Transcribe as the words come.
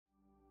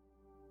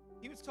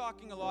he was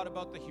talking a lot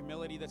about the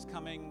humility that's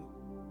coming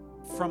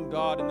from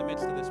God in the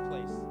midst of this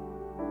place.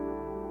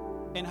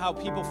 And how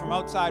people from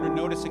outside are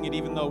noticing it,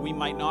 even though we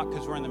might not,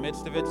 because we're in the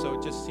midst of it. So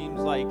it just seems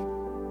like,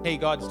 hey,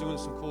 God's doing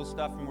some cool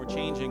stuff and we're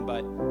changing.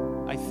 But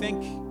I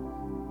think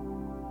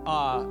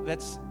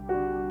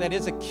that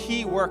is a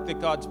key work that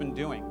God's been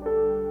doing.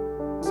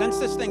 Since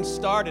this thing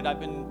started,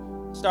 I've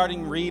been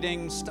starting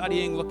reading,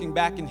 studying, looking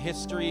back in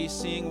history,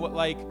 seeing what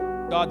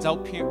God's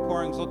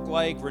outpourings look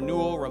like,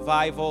 renewal,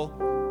 revival.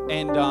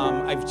 And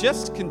I've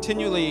just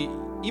continually,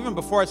 even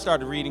before I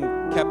started reading,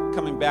 kept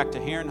coming back to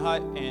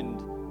Herrenhut and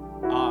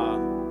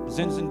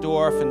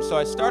Zinzendorf. And so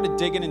I started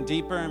digging in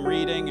deeper and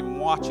reading and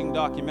watching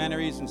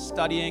documentaries and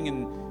studying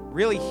and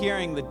really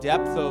hearing the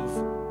depth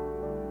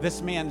of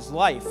this man's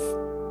life,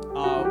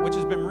 which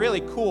has been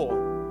really cool.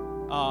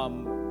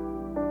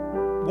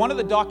 One of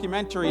the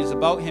documentaries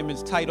about him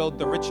is titled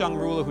The Rich Young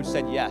Ruler Who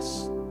Said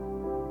Yes.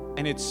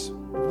 And it's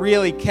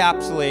really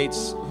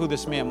encapsulates who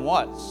this man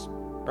was,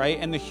 right?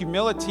 And the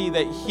humility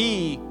that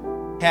he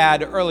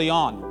had early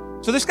on.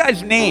 So this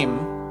guy's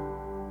name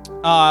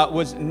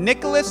was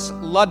Nicholas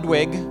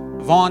Ludwig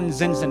von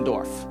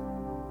Zinzendorf.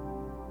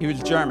 He was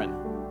German.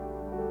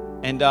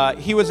 And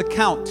he was a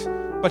count.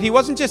 But he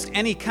wasn't just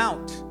any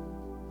count.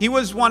 He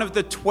was one of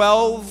the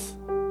 12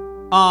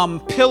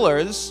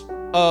 pillars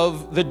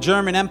of the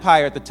German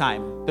Empire at the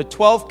time. The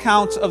 12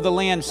 counts of the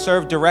land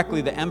served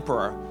directly the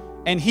emperor.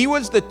 And he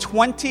was the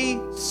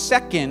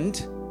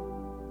 22nd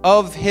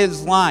of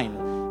his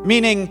line,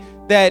 meaning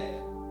that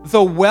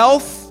the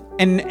wealth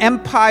and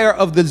empire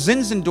of the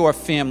Zinzendorf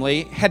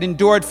family had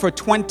endured for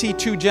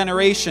 22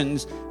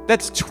 generations.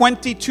 That's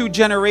 22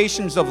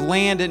 generations of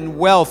land and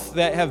wealth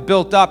that have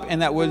built up,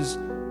 and that was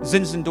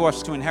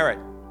Zinzendorf's to inherit.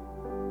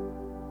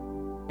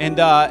 And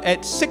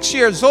at 6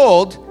 years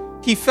old,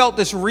 he felt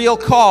this real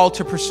call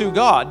to pursue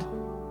God.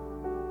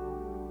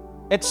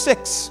 At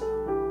 6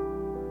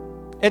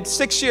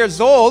 years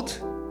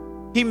old,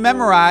 he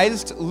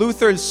memorized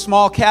Luther's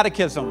Small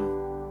Catechism.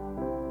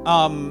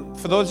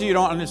 For those of you who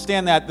don't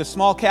understand that, the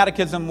Small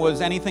Catechism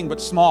was anything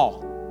but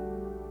small.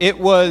 It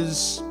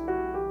was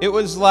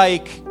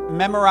like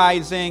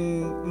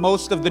memorizing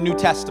most of the New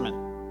Testament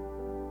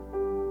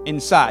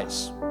in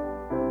size.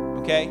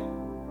 Okay?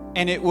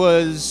 And he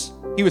was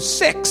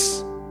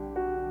 6.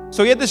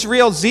 So he had this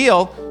real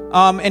zeal,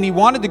 and he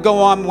wanted to go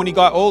on when he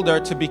got older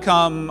to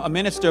become a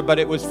minister, but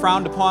it was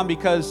frowned upon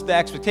because the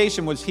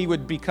expectation was he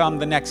would become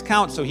the next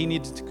count, so he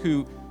needed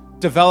to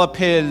develop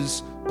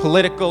his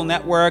political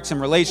networks and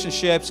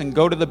relationships and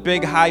go to the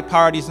big high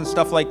parties and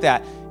stuff like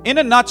that. In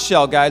a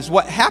nutshell, guys,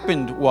 what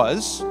happened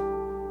was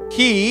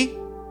he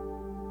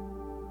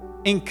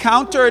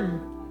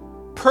encountered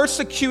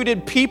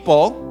persecuted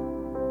people.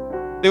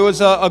 There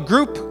was a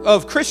group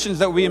of Christians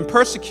that were being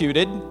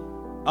persecuted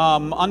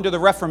under the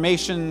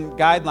Reformation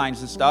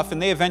guidelines and stuff,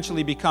 and they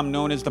eventually become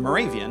known as the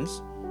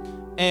Moravians.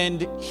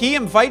 And he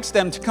invites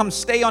them to come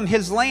stay on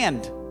his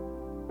land.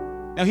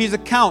 Now, he's a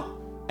count,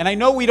 and I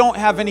know we don't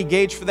have any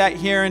gauge for that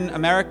here in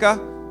America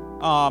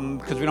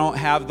because we don't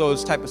have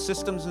those type of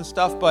systems and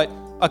stuff, but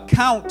a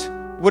count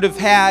would have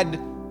had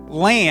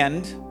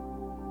land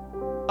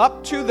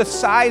up to the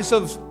size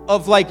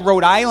of like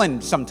Rhode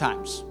Island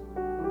sometimes,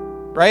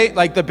 right?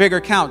 Like the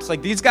bigger counts.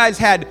 Like these guys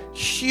had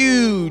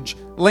huge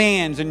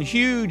lands and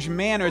huge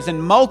manors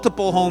and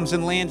multiple homes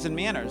and lands and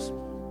manors.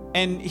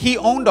 And he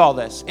owned all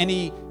this. And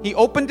he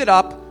opened it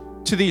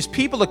up to these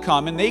people to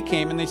come, and they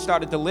came and they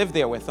started to live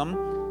there with him.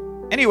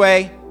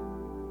 Anyway,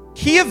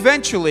 he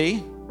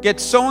eventually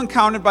gets so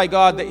encountered by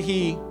God that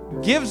he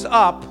gives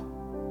up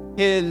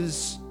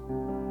his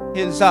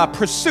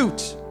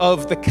pursuit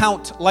of the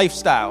count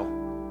lifestyle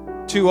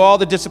to all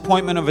the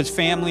disappointment of his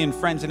family and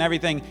friends and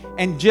everything,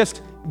 and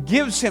just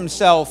gives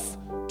himself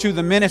to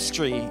the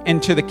ministry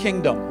and to the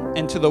kingdom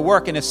and to the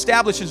work, and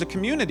establishes a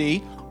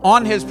community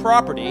on his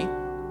property,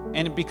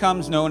 and it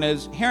becomes known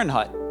as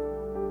Herrenhut.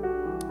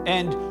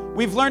 And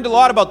we've learned a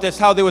lot about this,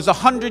 how there was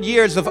 100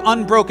 years of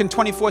unbroken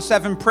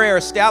 24/7 prayer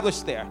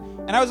established there.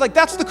 And I was like,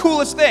 that's the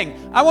coolest thing.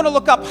 I want to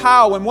look up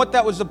how and what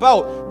that was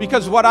about,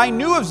 because what I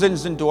knew of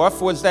Zinzendorf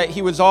was that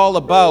he was all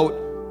about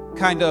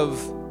kind of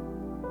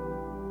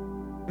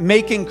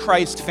making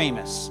Christ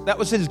famous. That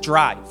was his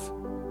drive.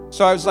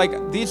 So I was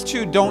like, these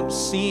two don't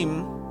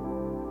seem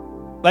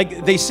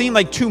like, they seem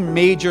like two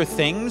major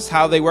things.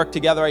 How they work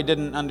together, I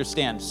didn't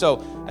understand.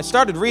 So I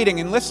started reading,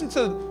 and listen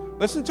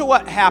to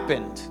what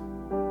happened.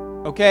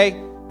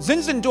 Okay?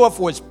 Zinzendorf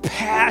was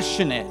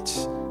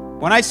passionate.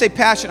 When I say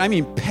passionate, I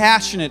mean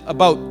passionate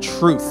about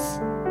truth.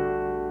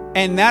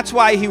 And that's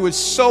why he was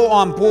so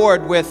on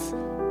board with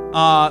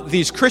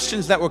these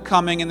Christians that were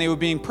coming, and they were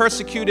being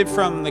persecuted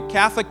from the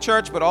Catholic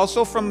Church, but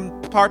also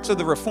from parts of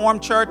the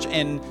Reformed Church.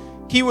 And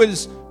he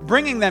was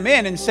bringing them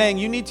in and saying,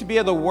 you need to be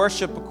able to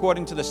worship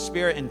according to the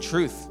Spirit and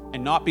truth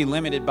and not be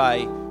limited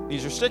by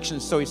these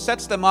restrictions. So he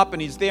sets them up,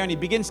 and he's there, and he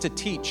begins to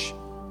teach.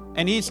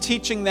 And he's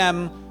teaching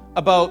them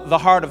about the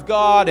heart of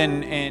God,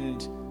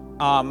 and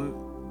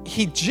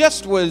he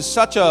just was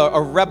such a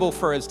rebel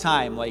for his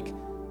time. Like,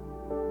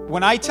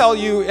 when I tell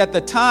you at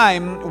the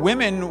time,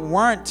 women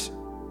weren't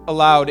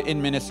allowed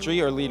in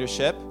ministry or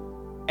leadership.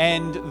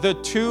 And the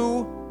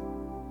two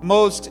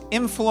most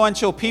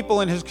influential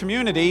people in his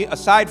community,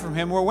 aside from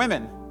him, were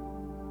women.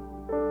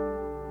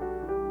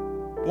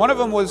 One of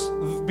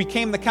them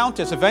became the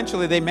countess.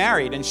 Eventually they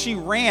married, and she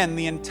ran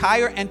the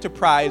entire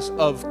enterprise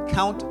of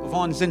Count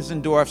von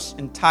Zinzendorf's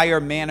entire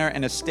manor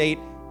and estate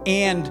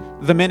and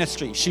the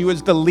ministry. She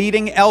was the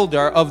leading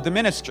elder of the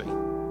ministry.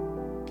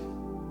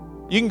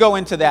 You can go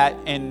into that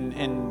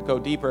and go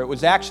deeper. It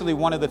was actually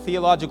one of the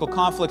theological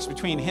conflicts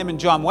between him and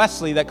John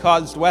Wesley that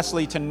caused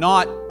Wesley to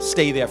not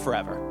stay there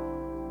forever.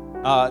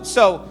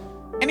 So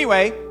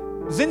anyway,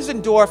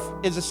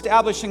 Zinzendorf is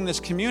establishing this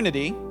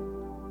community,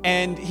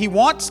 and he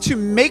wants to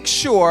make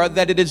sure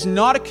that it is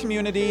not a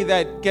community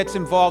that gets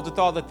involved with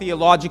all the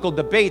theological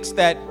debates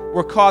that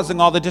were causing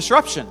all the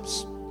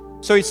disruptions.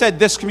 So he said,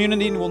 this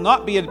community will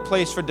not be a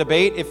place for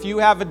debate. If you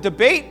have a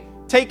debate,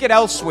 take it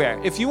elsewhere.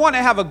 If you want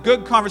to have a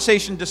good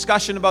conversation,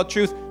 discussion about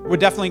truth, we're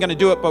definitely going to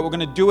do it, but we're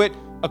going to do it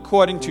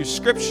according to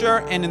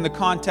Scripture and in the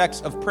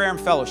context of prayer and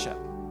fellowship.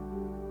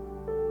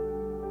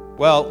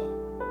 Well,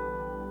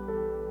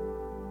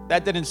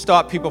 that didn't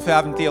stop people from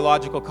having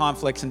theological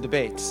conflicts and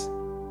debates,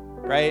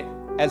 right?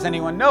 As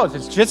anyone knows,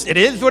 it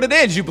is what it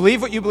is. You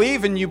believe what you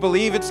believe, and you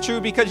believe it's true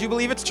because you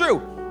believe it's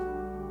true.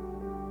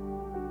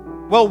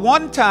 Well,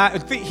 one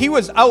time, he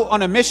was out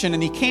on a mission,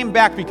 and he came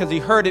back because he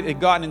heard it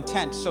had gotten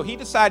intense. So he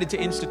decided to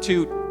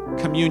institute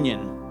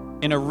communion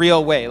in a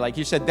real way. Like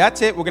you said,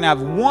 that's it. We're going to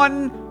have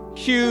one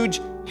huge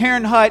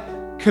Heron Hut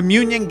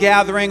communion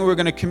gathering. We're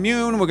going to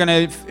commune. We're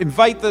going to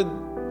invite the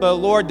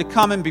Lord to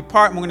come and be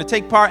part, and we're going to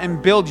take part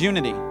and build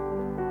unity.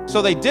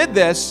 So they did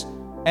this,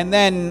 and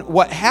then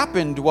what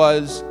happened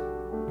was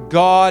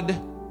God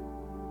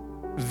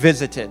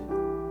visited.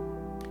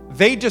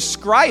 They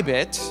describe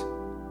it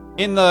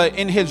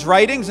in his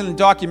writings and the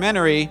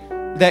documentary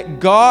that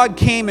God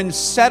came and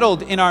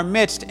settled in our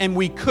midst, and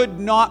we could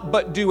not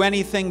but do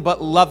anything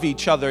but love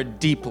each other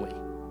deeply.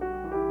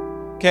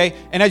 Okay?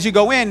 And as you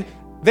go in,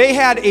 they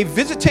had a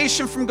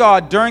visitation from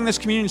God during this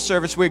communion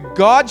service where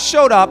God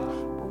showed up,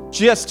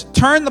 just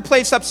turned the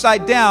place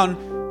upside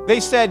down. They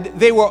said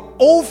they were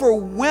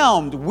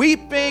overwhelmed,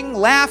 weeping,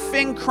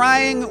 laughing,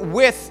 crying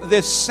with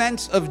this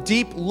sense of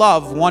deep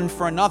love one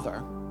for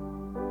another.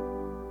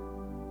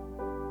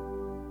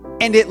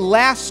 And it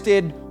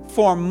lasted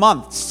for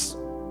months,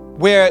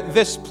 where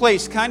this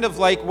place, kind of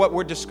like what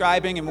we're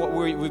describing and what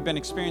we've been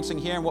experiencing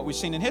here and what we've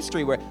seen in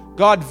history, where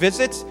God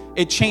visits,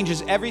 it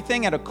changes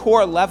everything at a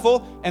core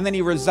level, and then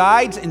he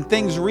resides and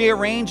things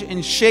rearrange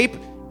in shape,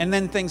 and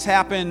then things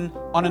happen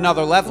on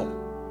another level.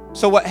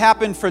 So what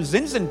happened for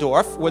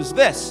Zinzendorf was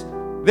this.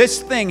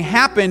 This thing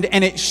happened,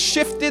 and it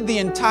shifted the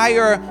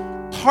entire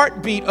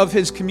heartbeat of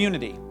his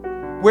community,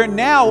 where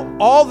now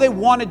all they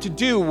wanted to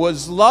do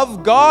was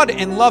love God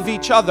and love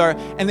each other,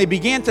 and they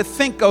began to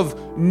think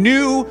of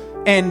new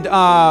and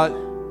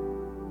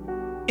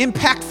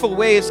impactful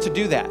ways to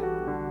do that.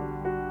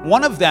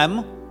 One of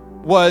them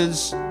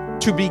was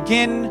to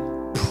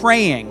begin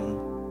praying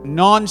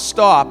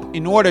nonstop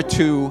in order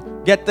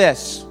to, get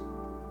this,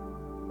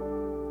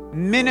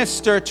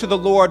 minister to the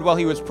Lord while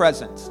he was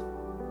present,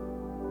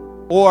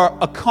 or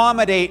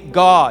accommodate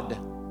God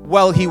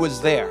while he was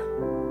there.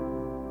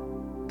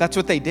 That's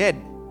what they did.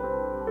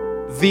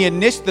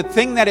 The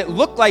thing that it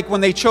looked like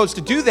when they chose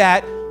to do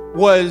that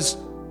was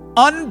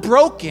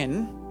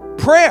unbroken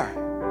prayer.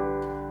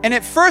 And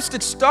at first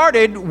it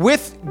started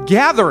with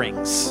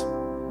gatherings.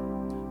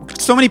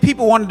 So many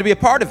people wanted to be a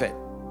part of it.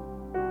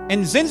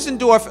 And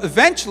Zinzendorf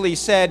eventually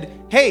said,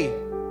 hey,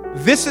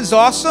 this is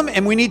awesome,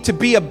 and we need to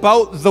be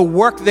about the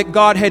work that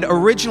God had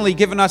originally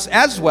given us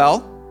as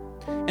well.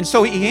 And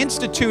so he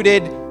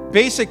instituted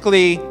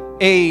basically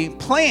a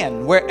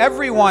plan where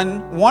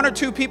everyone, one or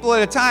two people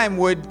at a time,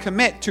 would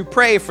commit to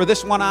pray for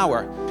this 1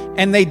 hour.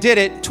 And they did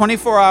it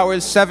 24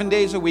 hours, 7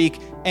 days a week,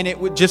 and it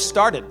would just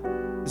started.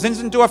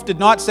 Zinzendorf did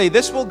not say,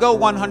 this will go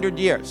 100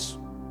 years.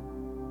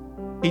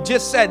 He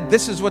just said,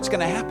 this is what's going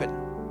to happen.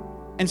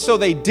 And so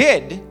they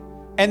did,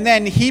 and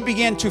then he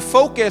began to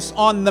focus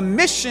on the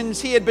missions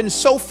he had been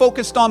so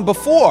focused on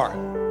before.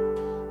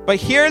 But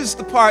here's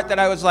the part that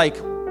I was like,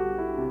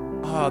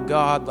 oh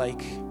God,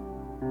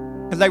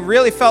 because I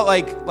really felt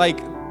like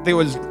there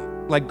was,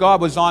 like God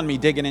was on me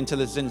digging into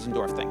the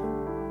Zinzendorf thing.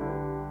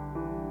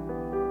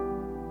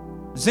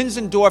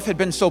 Zinzendorf had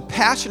been so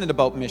passionate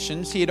about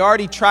missions, he had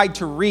already tried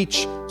to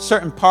reach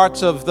certain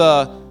parts of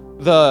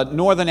the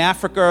Northern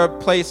Africa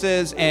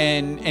places,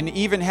 and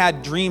even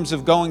had dreams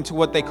of going to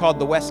what they called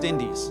the West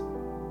Indies.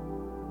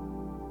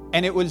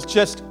 And it was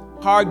just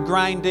hard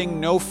grinding,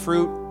 no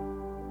fruit.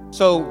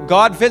 So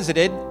God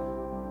visited,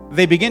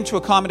 they begin to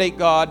accommodate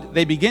God,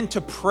 they begin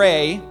to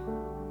pray,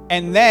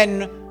 and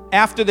then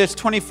after this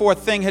 24th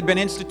thing had been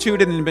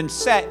instituted and been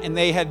set, and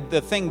they had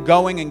the thing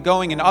going,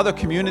 and other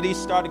communities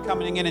started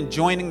coming in and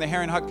joining the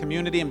Heron Hut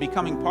community and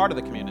becoming part of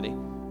the community,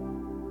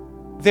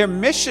 their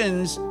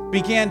missions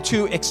began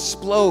to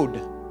explode.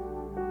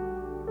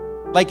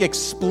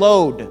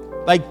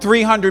 Like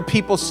 300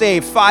 people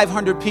saved,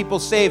 500 people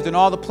saved in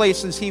all the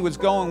places he was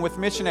going with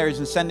missionaries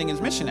and sending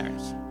his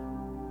missionaries.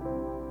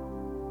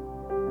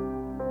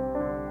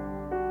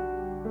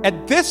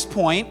 At this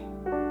point,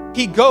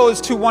 he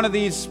goes to one of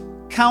these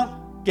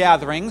count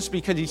gatherings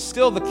because he's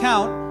still the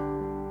count,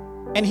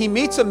 and he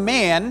meets a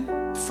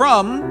man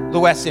from the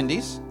West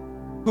Indies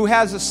who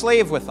has a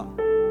slave with him.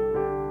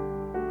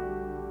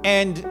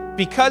 And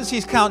because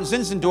he's Count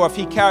Zinzendorf,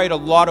 he carried a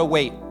lot of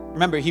weight.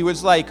 Remember, he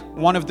was like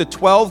one of the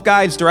 12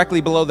 guys directly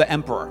below the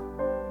emperor.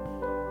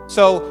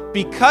 So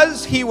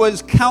because he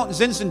was Count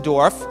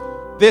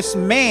Zinzendorf, this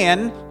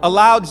man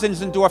allowed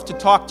Zinzendorf to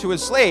talk to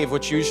his slave,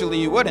 which usually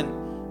you wouldn't.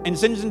 And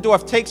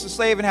Zinzendorf takes the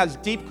slave and has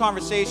deep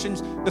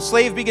conversations. The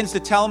slave begins to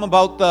tell him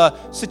about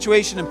the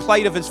situation and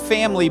plight of his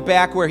family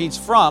back where he's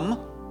from.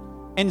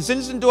 And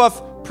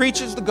Zinzendorf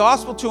preaches the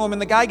gospel to him,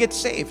 and the guy gets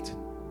saved.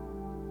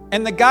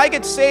 And the guy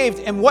gets saved,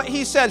 and what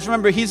he says,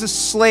 remember, he's a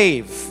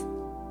slave.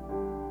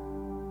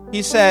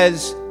 He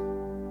says,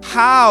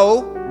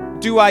 how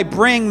do I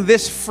bring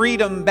this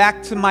freedom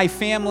back to my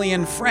family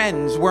and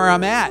friends where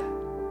I'm at?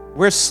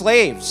 We're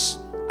slaves.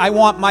 I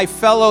want my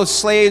fellow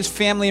slaves,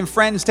 family, and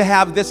friends to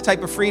have this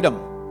type of freedom.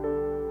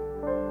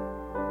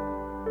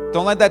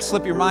 Don't let that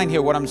slip your mind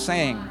here, what I'm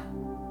saying.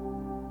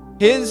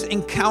 His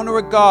encounter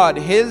with God,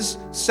 his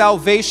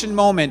salvation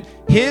moment,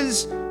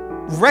 his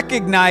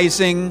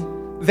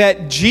recognizing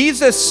that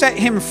Jesus set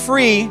him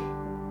free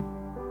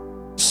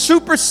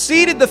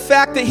superseded the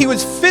fact that he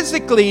was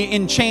physically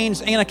in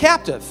chains and a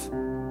captive.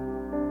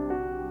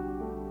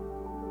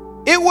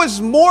 It was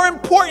more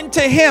important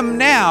to him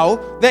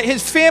now that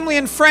his family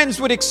and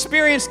friends would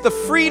experience the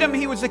freedom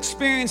he was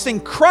experiencing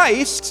in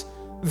Christ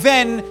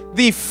than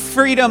the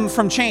freedom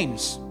from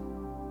chains.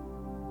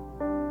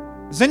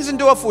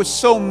 Zinzendorf was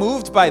so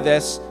moved by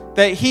this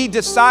that he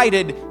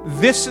decided,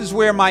 this is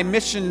where my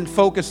mission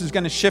focus is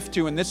going to shift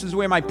to, and this is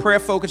where my prayer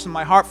focus and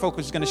my heart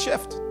focus is going to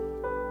shift.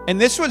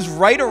 And this was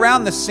right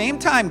around the same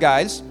time,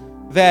 guys,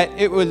 that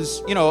it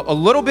was, a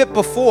little bit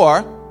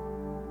before,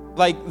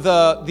 like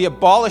the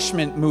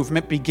abolishment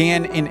movement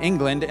began in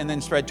England and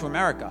then spread to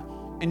America.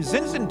 And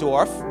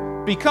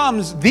Zinzendorf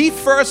becomes the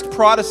first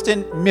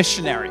Protestant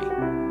missionary.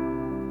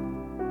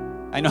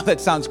 I know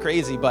that sounds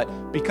crazy,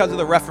 but because of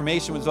the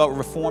Reformation, it was about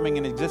reforming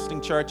an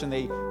existing church, and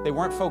they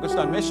weren't focused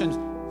on missions.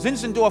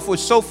 Zinzendorf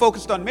was so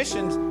focused on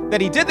missions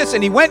that he did this,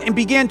 and he went and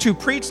began to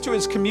preach to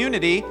his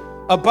community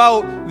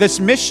about this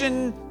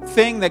mission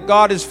thing that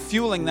God is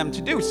fueling them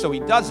to do. So he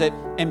does it,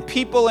 and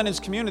people in his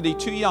community,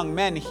 2 young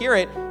men, hear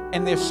it,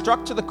 and they're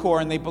struck to the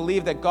core, and they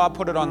believe that God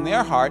put it on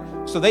their heart.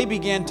 So they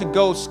began to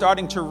go,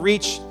 starting to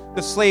reach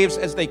the slaves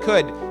as they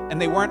could,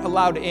 and they weren't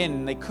allowed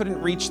in. They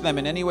couldn't reach them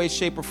in any way,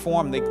 shape, or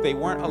form. They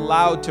weren't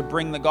allowed to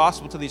bring the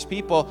gospel to these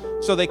people.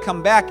 So they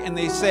come back and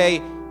they say,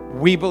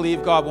 we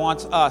believe God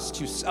wants us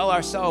to sell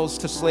ourselves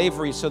to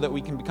slavery so that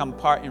we can become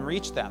part and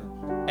reach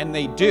them. And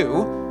they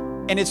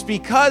do. And it's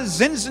because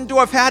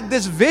Zinzendorf had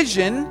this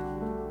vision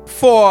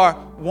for,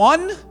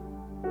 one,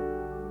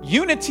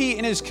 unity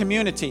in his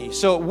community,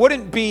 so it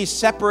wouldn't be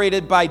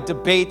separated by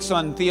debates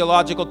on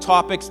theological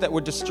topics that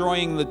were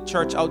destroying the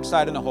church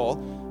outside and the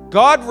whole.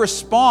 God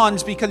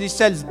responds because he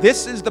says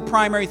this is the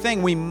primary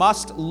thing. We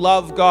must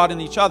love God and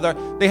each other.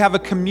 They have a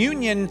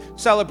communion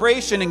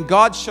celebration, and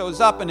God shows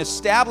up and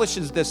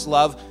establishes this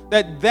love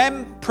that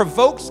then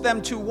provokes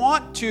them to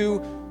want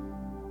to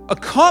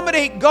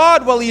accommodate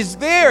God while he's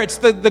there. It's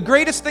the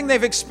greatest thing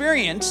they've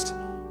experienced.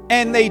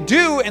 And they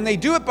do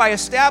it by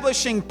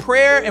establishing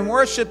prayer and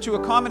worship to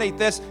accommodate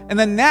this. And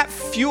then that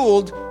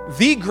fueled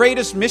the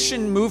greatest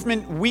mission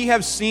movement we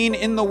have seen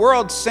in the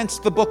world since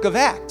the book of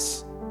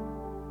Acts.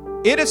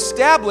 It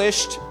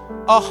established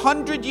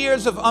 100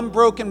 years of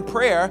unbroken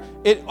prayer.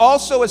 It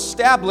also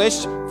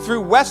established,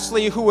 through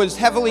Wesley, who was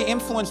heavily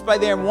influenced by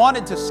there and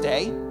wanted to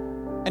stay,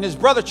 and his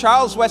brother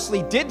Charles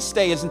Wesley did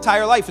stay his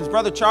entire life. His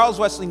brother Charles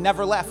Wesley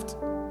never left,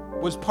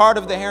 was part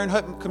of the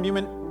Herrenhut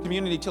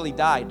community till he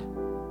died.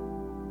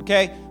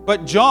 Okay,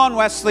 but John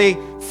Wesley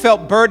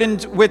felt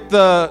burdened with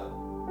the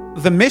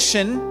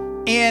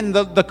mission, and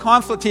the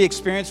conflict he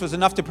experienced was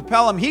enough to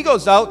propel him. He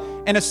goes out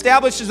and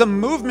establishes a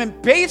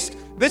movement based,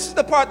 this is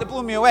the part that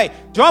blew me away.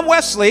 John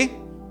Wesley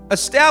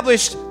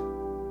established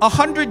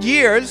 100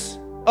 years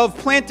of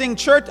planting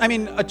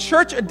a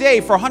church a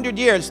day for 100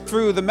 years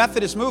through the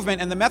Methodist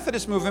movement, and the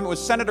Methodist movement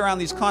was centered around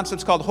these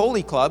concepts called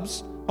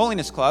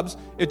holiness clubs.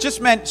 It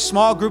just meant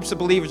small groups of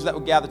believers that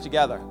would gather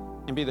together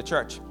and be the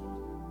church.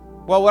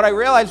 Well, what I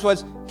realized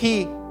was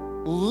he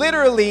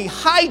literally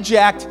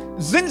hijacked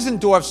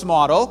Zinzendorf's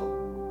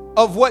model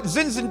of what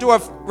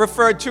Zinzendorf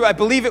referred to, I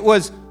believe it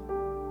was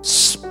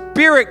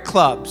spirit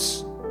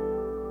clubs.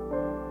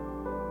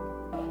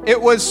 It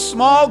was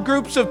small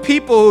groups of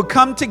people who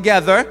come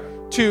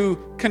together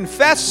to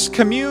confess,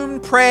 commune,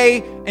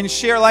 pray, and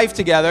share life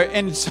together.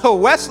 And so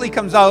Wesley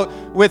comes out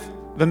with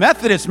the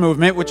Methodist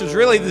movement, which is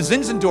really the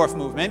Zinzendorf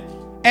movement,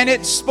 and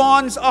it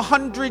spawns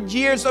 100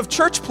 years of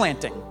church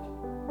planting.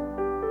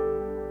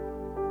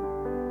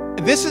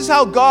 This is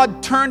how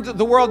God turned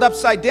the world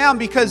upside down,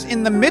 because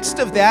in the midst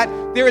of that,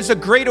 there is a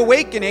great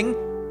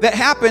awakening that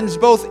happens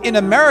both in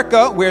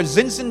America, where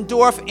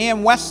Zinzendorf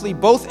and Wesley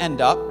both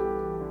end up,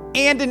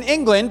 and in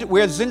England,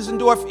 where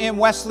Zinzendorf and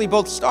Wesley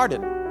both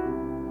started.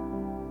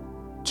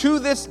 to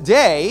this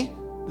day,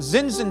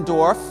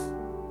 Zinzendorf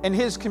and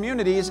his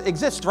communities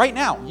exist right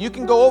now. You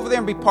can go over there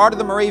and be part of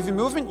the Moravian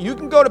movement. You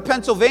can go to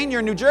Pennsylvania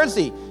or New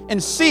Jersey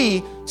and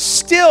see,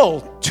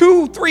 still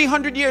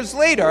 200-300 years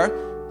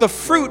later, the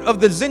fruit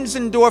of the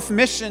Zinzendorf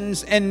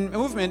missions and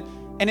movement.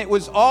 And it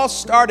was all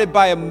started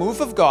by a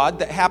move of God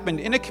that happened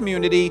in a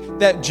community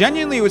that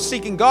genuinely was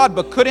seeking God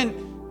but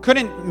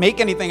couldn't make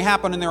anything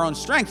happen in their own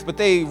strength. But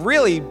they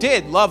really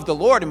did love the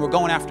Lord and were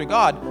going after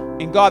God.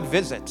 And God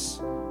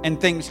visits and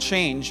things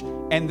change.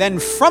 And then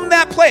from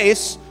that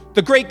place,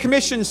 the Great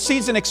Commission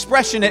sees an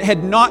expression it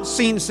had not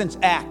seen since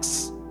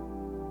Acts.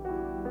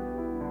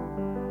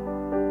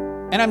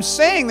 And I'm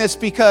saying this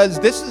because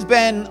this has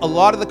been a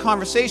lot of the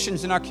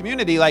conversations in our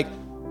community. Like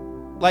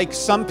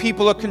some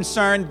people are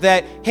concerned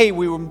that, hey,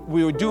 we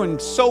were doing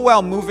so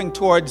well moving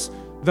towards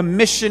the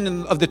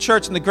mission of the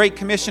church and the Great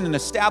Commission and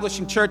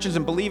establishing churches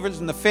and believers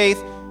in the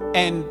faith.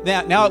 And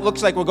now it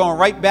looks like we're going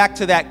right back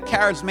to that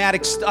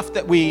charismatic stuff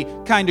that we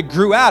kind of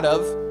grew out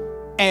of.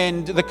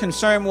 And the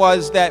concern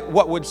was that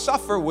what would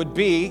suffer would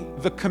be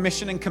the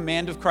commission and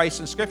command of Christ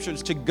in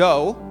Scriptures to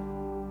go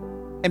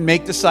and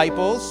make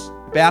disciples,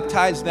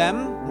 baptize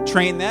them,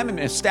 train them, and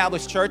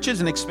establish churches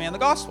and expand the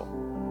gospel.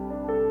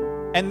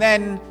 And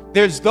then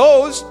there's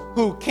those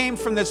who came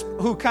from this,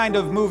 who kind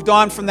of moved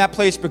on from that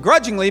place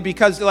begrudgingly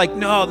because they're like,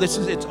 no,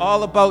 it's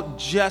all about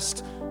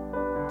just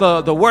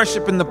the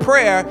worship and the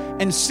prayer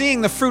and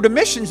seeing the fruit of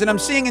missions. And I'm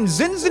seeing in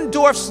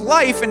Zinzendorf's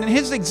life and in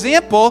his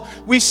example,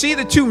 we see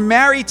the two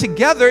marry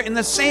together in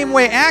the same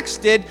way Acts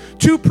did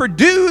to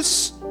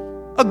produce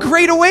a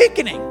great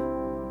awakening.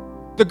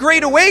 The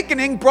Great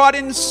Awakening brought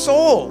in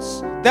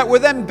souls that were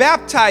then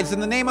baptized in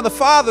the name of the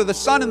Father, the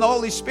Son, and the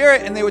Holy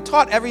Spirit, and they were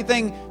taught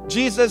everything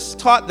Jesus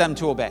taught them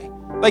to obey.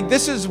 Like,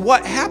 this is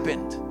what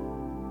happened.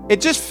 It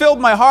just filled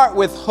my heart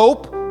with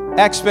hope,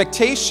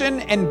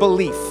 expectation, and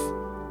belief.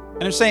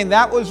 And I'm saying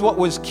that was what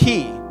was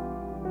key.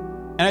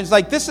 And it's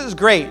like, this is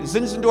great.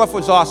 Zinzendorf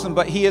was awesome,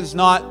 but he is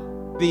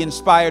not the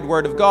inspired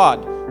word of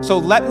God. So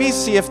let me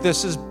see if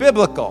this is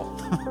biblical.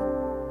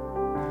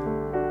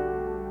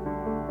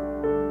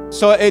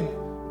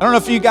 I don't know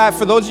if you guys,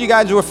 for those of you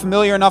guys who are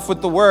familiar enough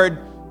with the word,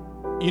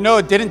 you know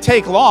it didn't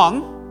take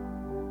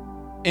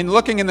long in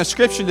looking in the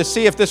scripture to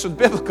see if this was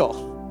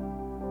biblical.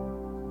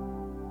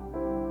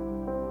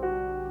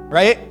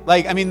 Right?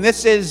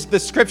 This is the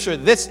scripture.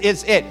 This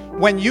is it.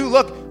 When you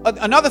look,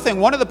 another thing,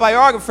 one of the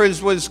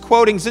biographers was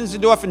quoting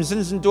Zinzendorf and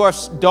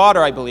Zinzendorf's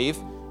daughter, I believe,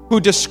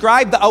 who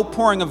described the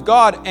outpouring of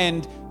God,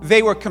 and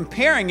they were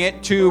comparing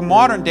it to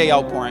modern day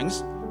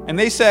outpourings. And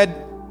they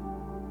said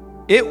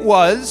it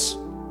was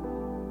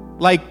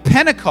like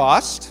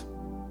Pentecost.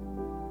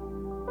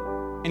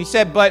 And he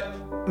said,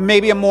 but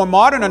maybe a more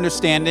modern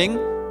understanding,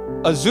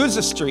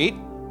 Azusa Street,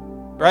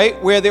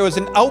 right? Where there was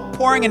an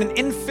outpouring and an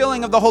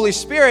infilling of the Holy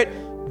Spirit,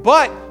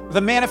 but the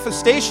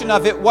manifestation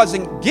of it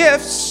wasn't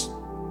gifts,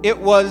 it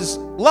was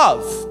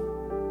love.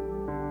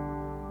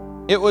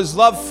 It was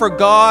love for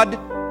God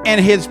and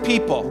his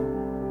people.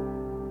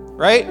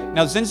 Right?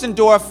 Now,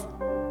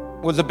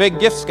 Zinzendorf was a big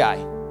gifts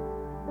guy.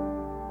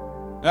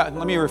 Let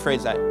me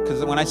rephrase that,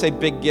 because when I say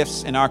big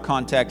gifts in our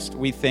context,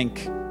 we think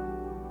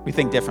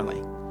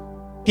differently.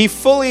 He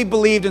fully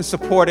believed and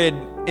supported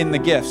in the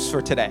gifts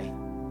for today.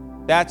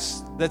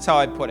 That's how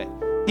I put it.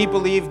 He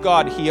believed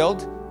God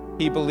healed.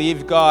 He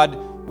believed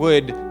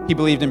he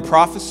believed in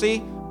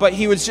prophecy, but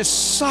he was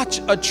just such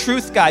a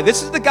truth guy.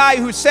 This is the guy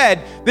who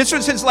said, this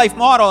was his life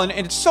model, and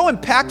it's so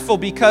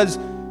impactful because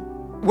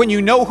when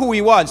you know who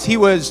he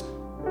was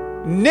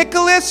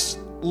Nicholas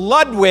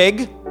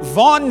Ludwig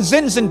von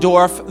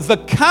Zinzendorf, the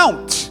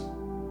Count.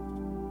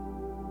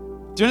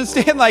 Do you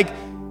understand?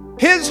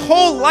 His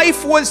whole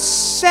life was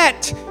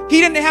set. He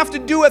didn't have to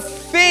do a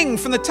thing.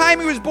 From the time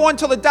he was born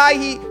till the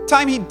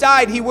time he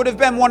died, he would have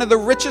been one of the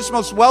richest,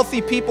 most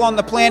wealthy people on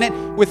the planet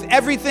with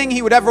everything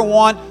he would ever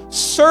want.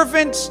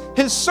 Servants,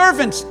 his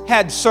servants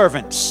had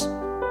servants. Do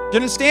you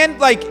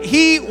understand?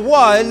 He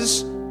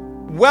was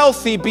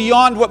wealthy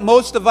beyond what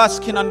most of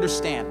us can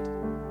understand.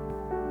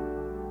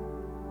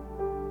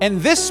 And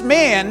this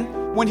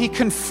man, when he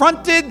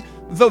confronted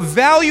the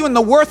value and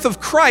the worth of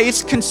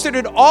Christ,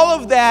 considered all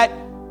of that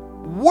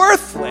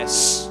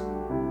worthless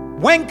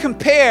when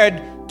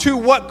compared to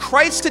what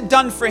Christ had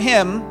done for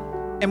him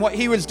and what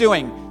he was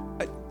doing.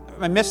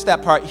 I missed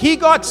that part. He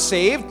got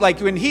saved,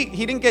 when he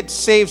didn't get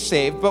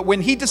saved, but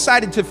when he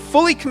decided to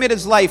fully commit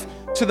his life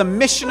to the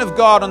mission of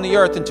God on the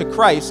earth and to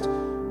Christ,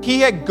 he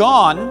had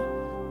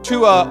gone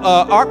to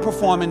a art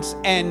performance,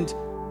 and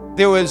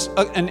there was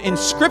an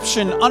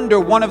inscription under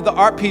one of the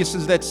art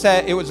pieces that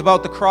said, it was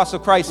about the cross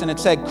of Christ, and it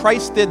said,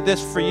 Christ did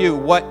this for you.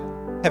 What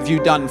have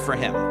you done for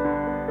him?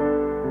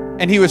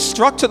 And he was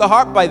struck to the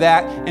heart by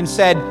that and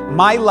said,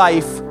 my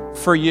life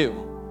for you.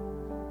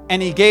 And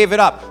he gave it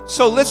up.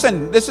 So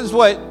listen, this is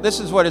what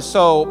is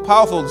so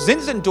powerful.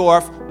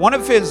 Zinzendorf, one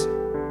of his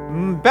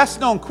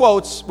best known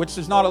quotes, which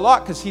is not a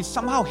lot because he's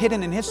somehow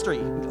hidden in history,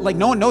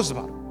 no one knows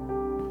about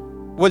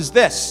him, was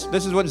this.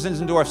 This is what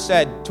Zinzendorf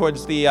said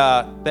towards the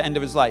end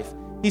of his life.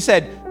 He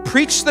said,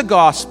 preach the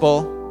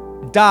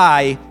gospel,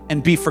 die,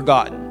 and be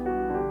forgotten.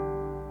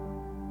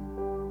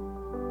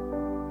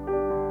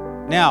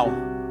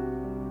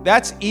 Now,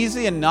 that's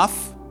easy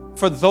enough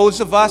for those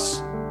of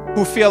us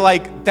who feel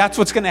like that's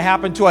what's going to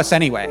happen to us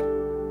anyway,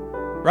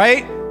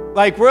 right?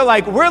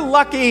 We're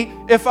lucky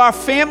if our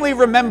family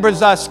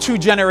remembers us 2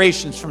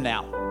 generations from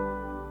now,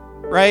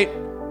 right?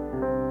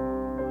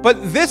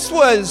 But this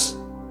was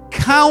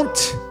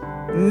Count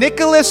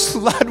Nicholas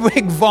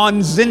Ludwig von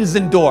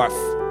Zinzendorf,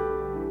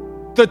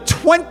 the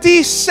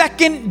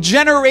 22nd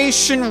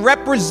generation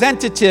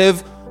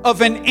representative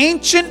of an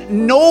ancient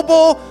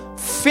noble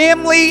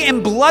family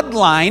and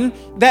bloodline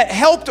that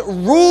helped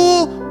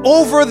rule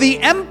over the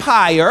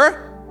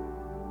empire,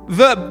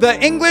 the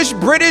English,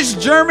 British,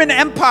 German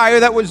empire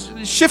that was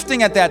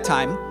shifting at that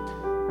time.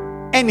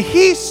 And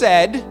he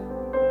said,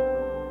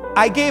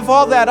 I gave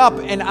all that up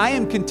and I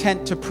am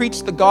content to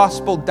preach the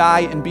gospel,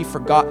 die, and be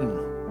forgotten.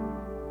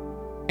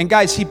 And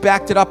guys, he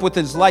backed it up with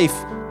his life.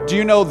 Do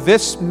you know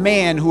this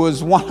man, who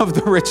was one of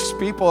the richest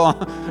people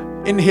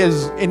in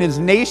his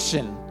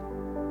nation,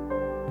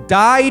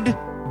 died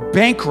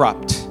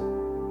bankrupt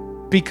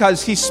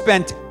because he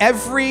spent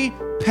every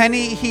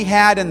penny he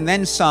had and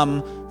then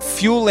some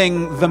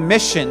fueling the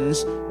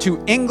missions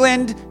to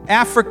England,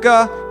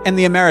 Africa, and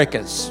the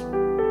Americas.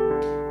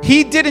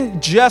 He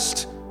didn't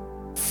just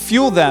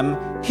fuel them,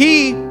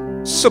 he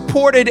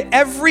supported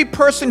every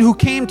person who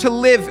came to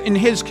live in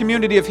his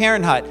community of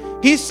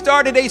Herrnhut. He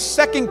started a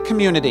second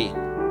community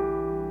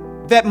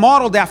that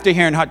modeled after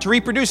Herrnhut to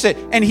reproduce it,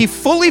 and he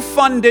fully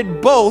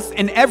funded both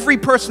and every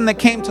person that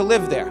came to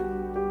live there.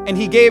 And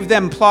he gave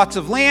them plots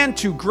of land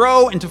to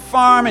grow and to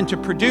farm and to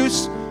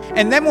produce.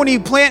 And then when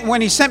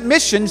he sent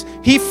missions,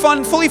 he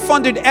fully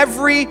funded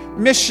every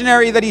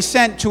missionary that he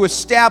sent to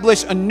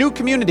establish a new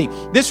community.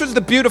 This was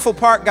the beautiful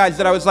part, guys,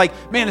 that I was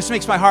like, man, this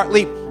makes my heart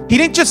leap. He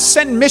didn't just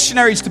send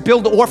missionaries to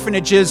build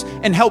orphanages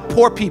and help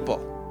poor people.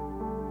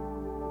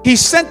 He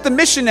sent the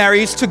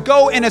missionaries to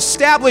go and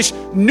establish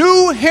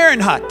new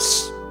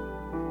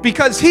Herrnhuts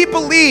because he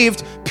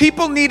believed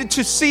people needed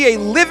to see a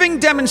living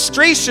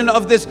demonstration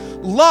of this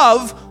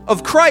love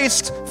of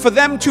Christ for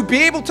them to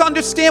be able to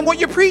understand what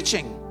you're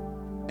preaching.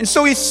 And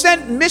so he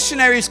sent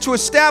missionaries to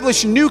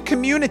establish new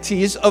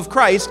communities of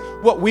Christ,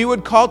 what we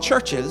would call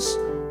churches,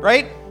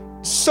 right?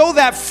 So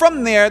that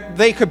from there,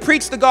 they could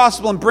preach the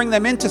gospel and bring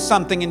them into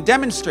something and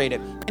demonstrate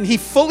it. And he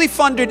fully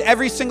funded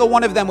every single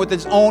one of them with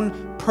his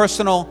own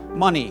personal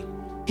money.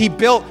 He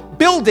built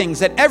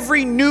buildings at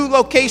every new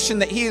location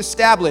that he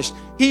established.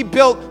 He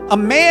built a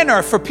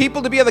manor for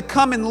people to be able to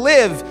come and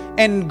live,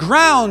 and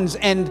grounds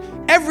and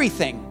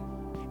everything.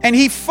 And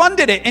he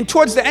funded it. And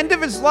towards the end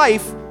of his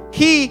life,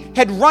 he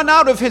had run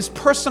out of his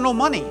personal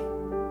money.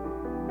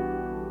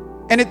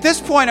 And at this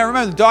point, I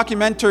remember the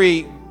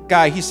documentary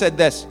guy, he said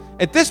this.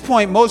 At this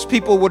point, most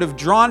people would have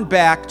drawn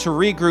back to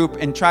regroup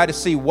and try to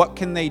see what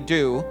can they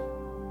do.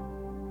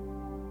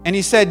 And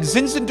he said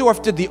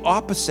Zinzendorf did the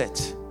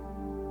opposite.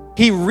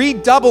 He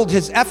redoubled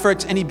his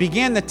efforts and he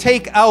began to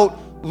take out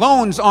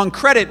loans on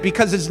credit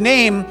because his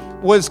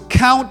name was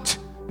Count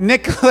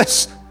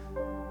Nicholas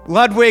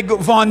Ludwig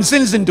von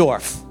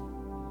Zinzendorf.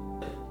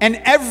 And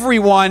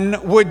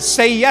everyone would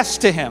say yes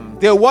to him.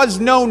 There was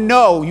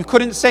no. You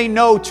couldn't say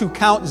no to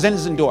Count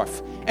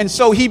Zinzendorf. And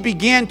so he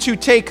began to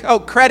take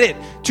out credit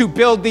to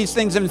build these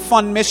things and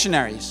fund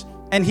missionaries.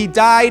 And he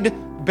died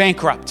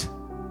bankrupt.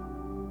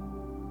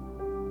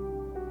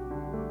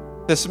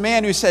 This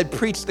man who said,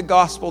 preach the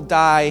gospel,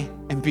 die,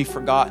 and be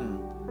forgotten.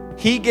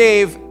 He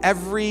gave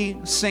every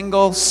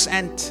single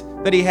cent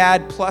that he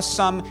had, plus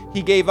some.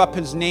 He gave up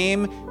his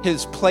name,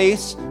 his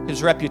place,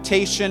 his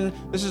reputation.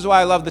 This is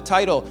why I love the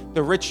title,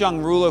 The Rich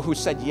Young Ruler Who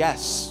Said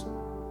Yes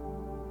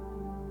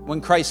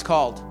when Christ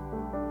called.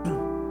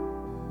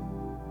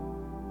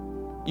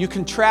 You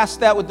contrast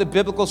that with the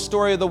biblical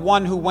story of the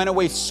one who went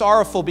away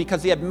sorrowful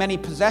because he had many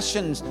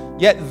possessions.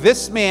 Yet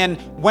this man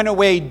went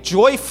away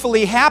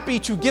joyfully happy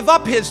to give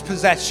up his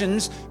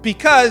possessions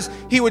because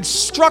he was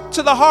struck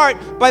to the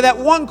heart by that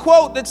one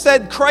quote that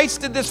said,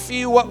 Christ did this for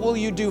you, what will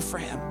you do for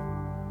him?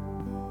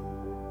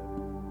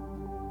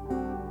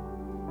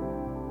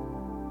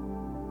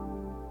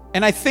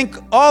 And I think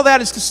all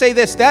that is to say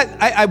this, that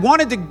I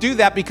wanted to do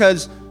that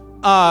because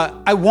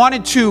I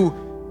wanted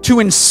to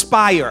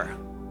inspire.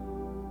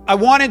 I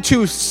wanted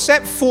to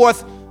set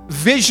forth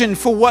vision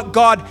for what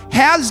God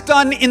has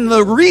done in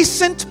the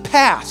recent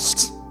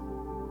past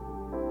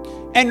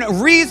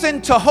and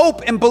reason to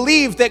hope and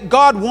believe that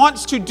God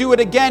wants to do it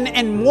again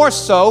and more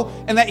so,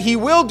 and that he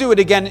will do it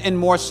again and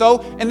more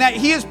so, and that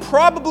he has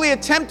probably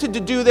attempted to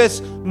do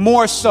this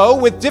more so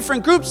with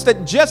different groups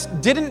that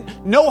just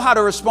didn't know how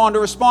to respond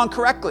or respond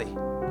correctly.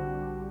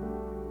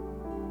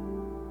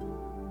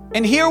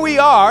 And here we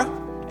are,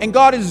 and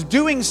God is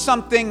doing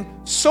something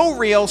so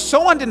real,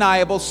 so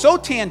undeniable, so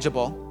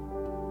tangible,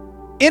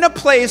 in a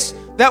place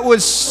that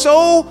was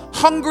so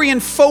hungry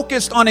and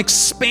focused on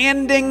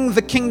expanding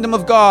the kingdom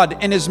of God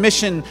and his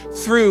mission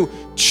through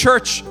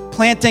church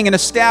planting and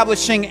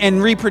establishing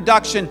and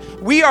reproduction.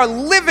 We are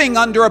living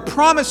under a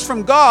promise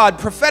from God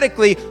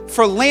prophetically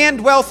for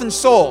land, wealth, and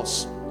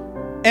souls.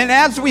 And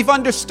as we've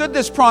understood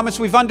this promise,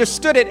 we've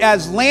understood it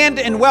as land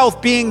and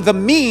wealth being the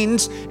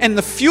means and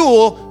the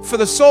fuel for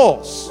the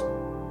souls.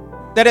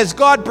 That as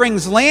God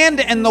brings land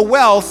and the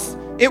wealth,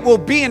 it will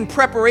be in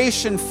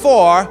preparation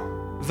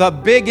for the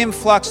big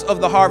influx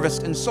of the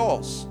harvest in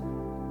souls.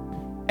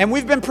 And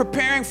we've been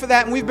preparing for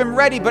that, and we've been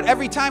ready, but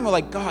every time we're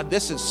like, God,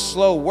 this is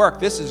slow work.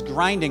 This is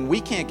grinding.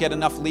 We can't get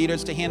enough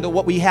leaders to handle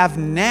what we have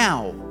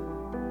now.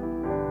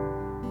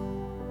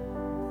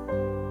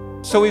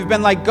 So we've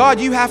been like, God,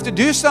 you have to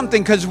do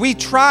something, because we've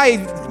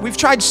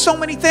tried so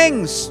many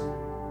things.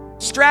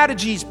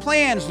 Strategies,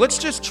 plans. Let's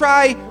just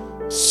try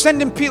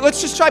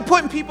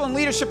putting people in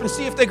leadership and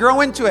see if they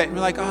grow into it. And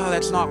we're like, oh,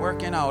 that's not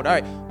working out. All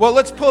right, well,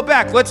 let's pull it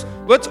back. Let's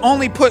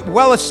only put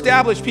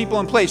well-established people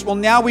in place. Well,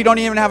 now we don't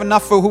even have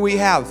enough for who we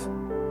have.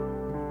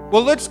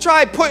 Well, let's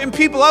try putting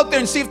people out there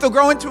and see if they'll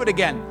grow into it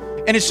again.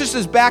 And it's just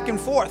this back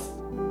and forth.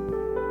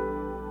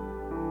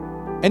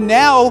 And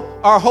now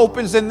our hope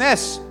is in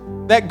this,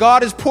 that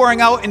God is pouring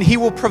out and he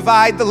will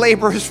provide the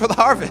laborers for the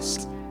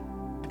harvest.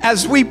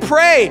 As we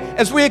pray,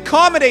 as we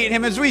accommodate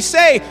him, as we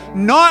say,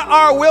 not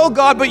our will,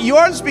 God, but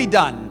yours be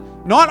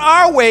done. Not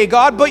our way,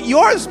 God, but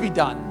yours be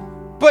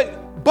done.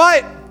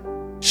 But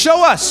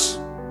show us,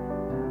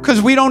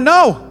 because we don't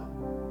know.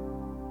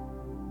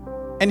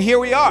 And here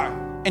we are.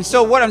 And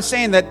so what I'm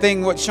saying,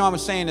 what Sean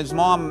was saying, his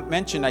mom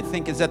mentioned, I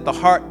think is at the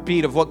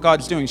heartbeat of what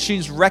God's doing.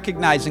 She's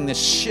recognizing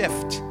this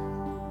shift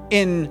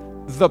in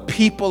the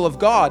people of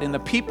God, in the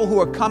people who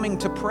are coming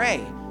to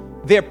pray.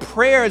 Their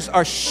prayers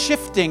are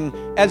shifting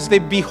as they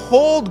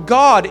behold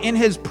God in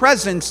his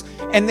presence,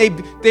 and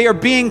they are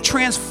being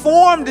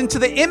transformed into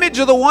the image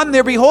of the one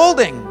they're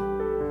beholding.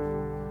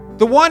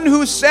 The one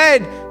who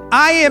said,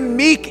 I am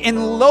meek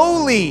and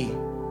lowly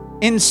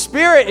in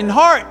spirit and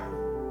heart.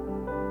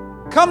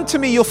 Come to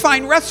me, you'll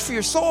find rest for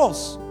your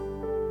souls.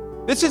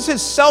 This is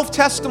his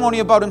self-testimony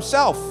about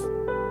himself.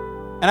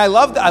 And I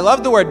love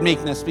the word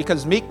meekness,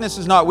 because meekness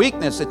is not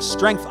weakness, it's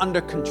strength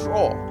under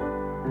control.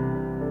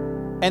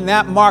 And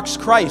that marks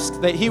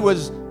Christ, that he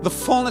was the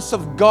fullness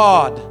of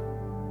God.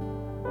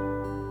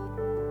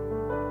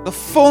 The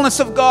fullness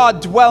of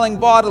God dwelling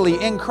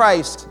bodily in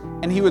Christ,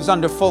 and he was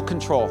under full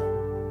control.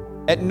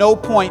 At no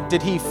point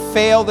did he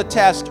fail the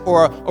test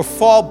or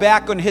fall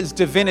back on his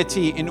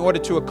divinity in order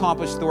to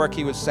accomplish the work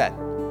he was set.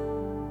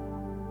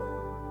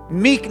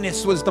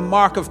 Meekness was the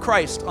mark of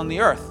Christ on the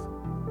earth.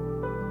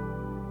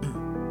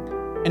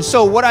 And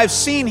so what I've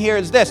seen here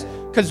is this,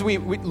 because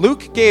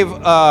Luke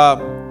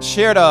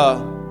shared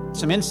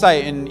some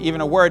insight and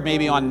even a word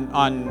maybe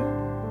on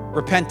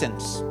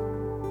repentance.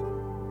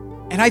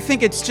 And I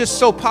think it's just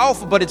so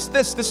powerful, but it's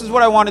this is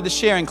what I wanted to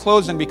share in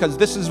closing, because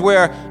this is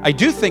where I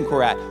do think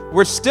we're at.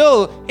 We're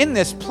still in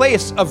this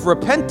place of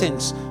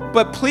repentance,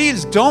 but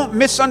please don't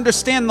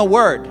misunderstand the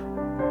word.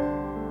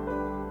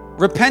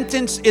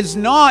 Repentance is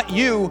not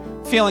you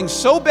feeling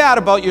so bad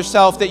about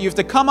yourself that you have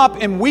to come up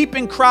and weep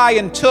and cry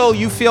until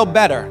you feel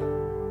better.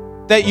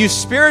 That you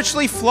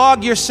spiritually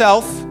flog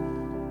yourself,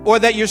 or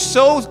that you're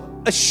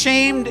so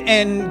ashamed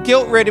and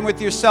guilt-ridden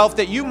with yourself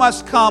that you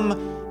must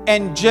come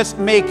and just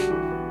make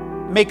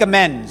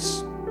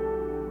amends.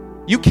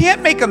 You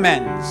can't make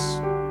amends.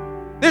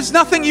 There's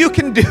nothing you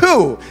can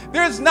do.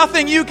 There's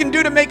nothing you can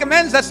do to make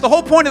amends. That's the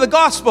whole point of the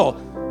gospel,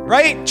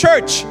 right?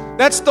 Church,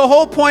 that's the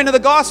whole point of the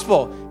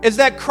gospel, is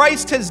that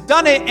Christ has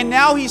done it, and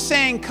now he's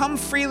saying, come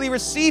freely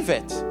receive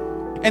it.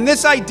 And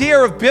this idea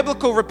of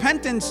biblical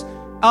repentance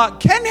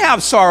can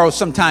have sorrow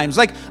sometimes.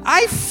 Like,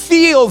 I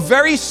feel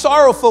very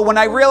sorrowful when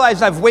I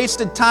realize I've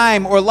wasted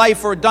time or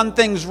life or done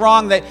things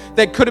wrong that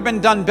could have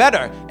been done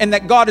better, and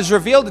that God has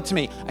revealed it to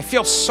me. I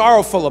feel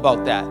sorrowful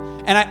about that.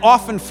 And I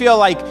often feel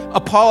like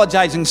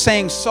apologizing,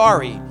 saying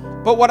sorry.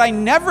 But what I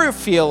never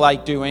feel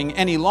like doing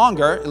any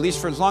longer, at least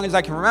for as long as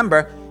I can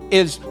remember,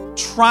 is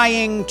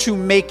trying to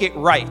make it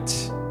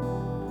right.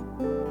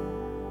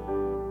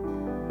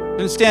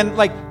 Understand,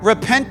 like,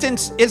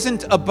 repentance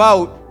isn't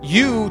about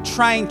you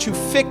trying to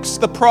fix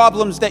the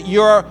problems that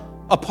you're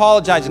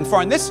apologizing for.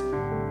 And this,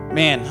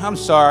 man, I'm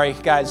sorry,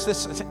 guys,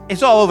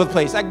 it's all over the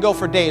place. I could go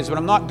for days, but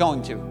I'm not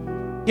going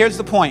to. Here's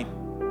the point.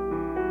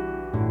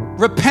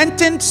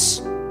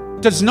 Repentance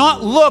does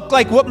not look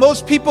like what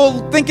most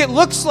people think it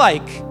looks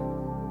like.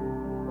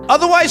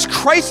 Otherwise,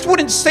 Christ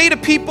wouldn't say to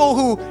people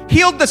who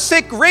healed the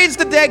sick, raised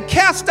the dead,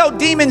 cast out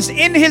demons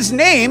in his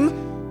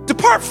name,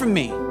 depart from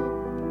me.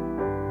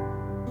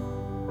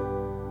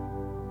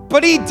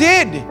 But he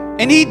did,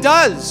 and he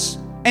does,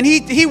 and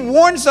he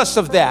warns us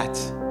of that.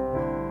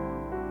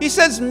 He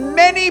says,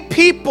 many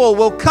people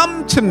will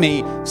come to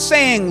me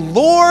saying,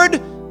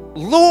 Lord,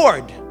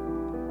 Lord.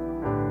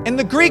 And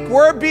the Greek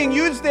word being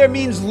used there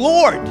means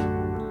Lord.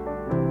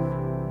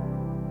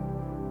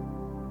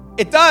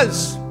 It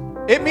does.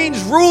 It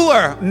means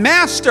ruler,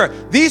 master.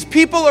 These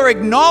people are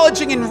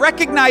acknowledging and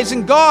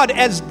recognizing God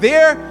as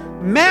their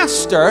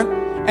master.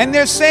 And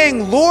they're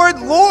saying, Lord,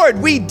 Lord,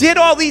 we did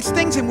all these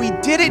things and we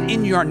did it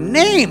in your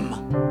name.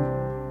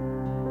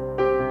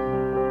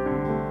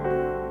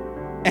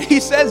 And he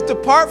says,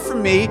 depart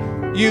from me,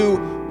 you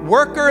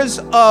workers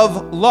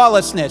of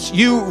lawlessness,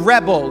 you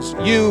rebels,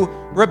 you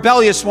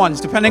rebellious ones,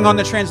 depending on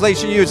the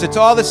translation you use. It's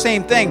all the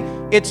same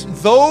thing. It's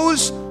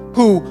those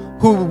who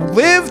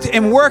lived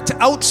and worked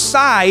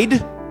outside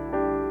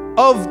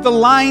of the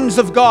lines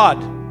of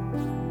God,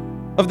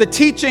 of the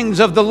teachings,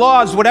 of the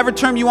laws, whatever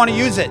term you want to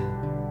use it.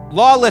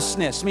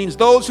 Lawlessness means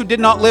those who did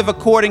not live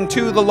according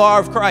to the law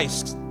of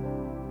Christ.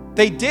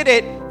 They did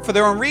it for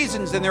their own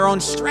reasons and their own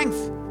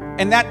strength.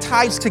 And that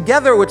ties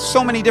together with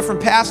so many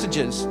different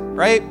passages,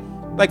 right?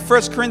 Like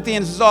 1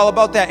 Corinthians is all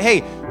about that.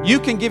 Hey, you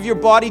can give your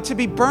body to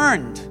be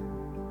burned.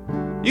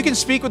 You can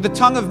speak with the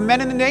tongue of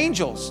men and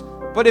angels.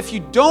 But if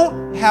you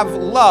don't have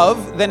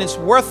love, then it's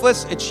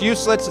worthless, it's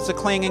useless, it's a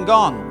clanging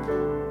gong.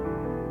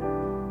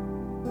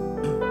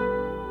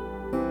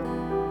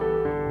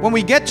 When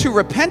we get to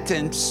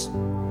repentance,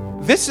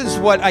 this is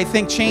what I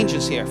think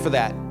changes here for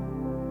that.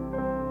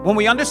 When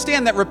we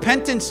understand that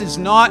repentance is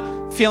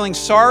not feeling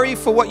sorry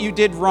for what you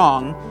did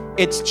wrong,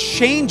 it's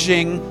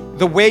changing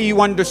the way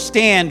you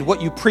understand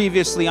what you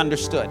previously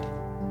understood. Do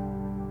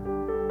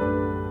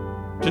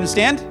you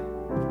understand?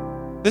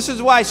 This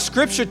is why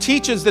Scripture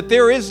teaches that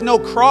there is no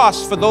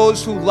cross for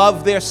those who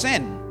love their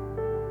sin.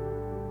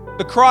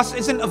 The cross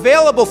isn't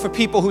available for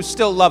people who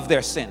still love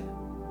their sin.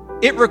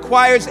 It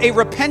requires a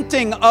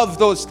repenting of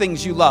those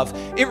things you love.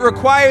 It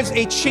requires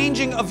a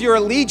changing of your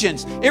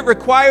allegiance. It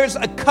requires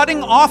a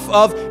cutting off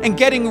of and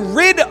getting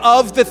rid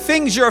of the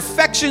things your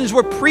affections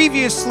were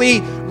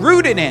previously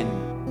rooted in.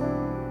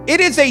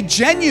 It is a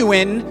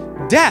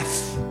genuine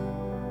death.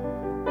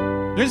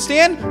 You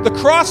understand? The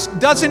cross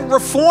doesn't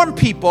reform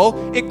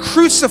people, it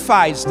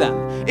crucifies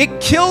them.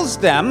 It kills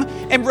them,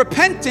 and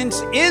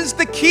repentance is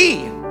the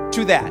key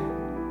to that.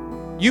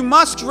 You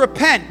must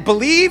repent,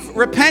 believe,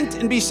 repent,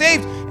 and be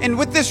saved. And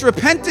with this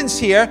repentance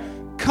here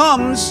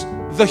comes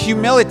the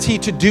humility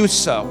to do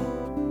so.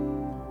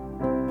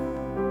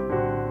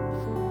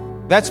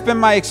 That's been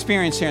my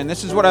experience here, and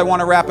this is what I want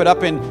to wrap it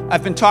up in.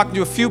 I've been talking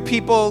to a few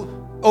people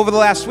over the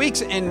last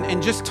weeks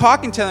and just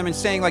talking to them and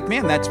saying like,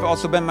 man, that's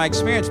also been my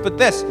experience. But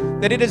this,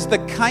 that it is the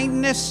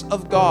kindness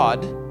of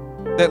God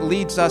that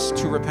leads us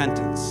to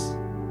repentance.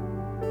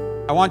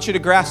 I want you to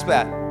grasp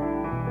that.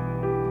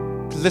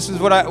 Because this is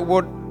what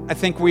I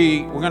think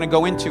we're going to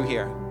go into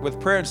here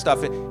with prayer and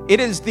stuff. It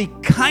is the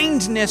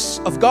kindness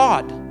of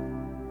God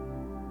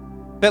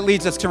that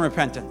leads us to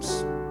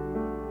repentance.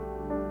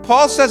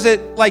 Paul says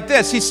it like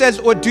this. He says,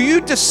 or do you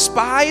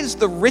despise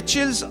the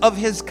riches of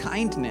his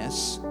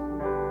kindness,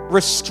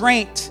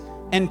 restraint,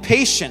 and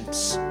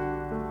patience,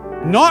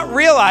 not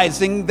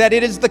realizing that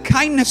it is the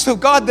kindness of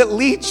God that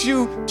leads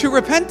you to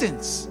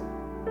repentance?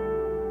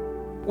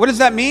 What does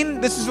that mean?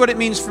 This is what it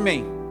means for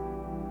me.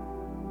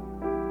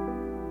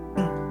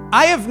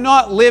 I have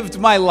not lived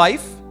my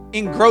life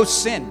in gross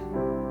sin,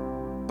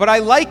 but I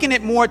liken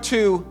it more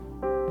to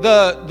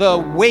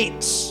the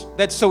weights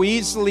that so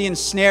easily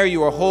ensnare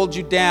you or hold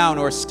you down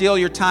or steal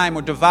your time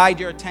or divide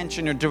your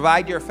attention or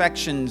divide your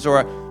affections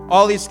or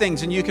all these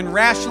things. And you can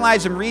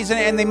rationalize and reason,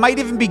 and they might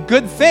even be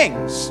good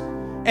things.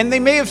 And they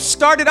may have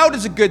started out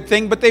as a good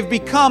thing, but they've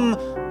become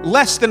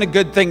less than a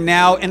good thing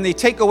now, and they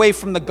take away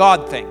from the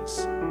God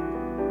things.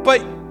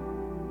 But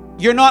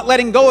you're not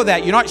letting go of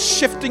that. You're not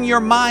shifting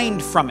your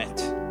mind from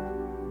it.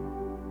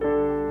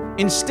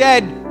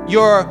 Instead,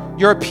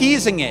 you're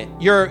appeasing it.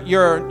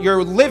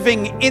 You're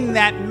living in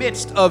that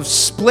midst of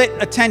split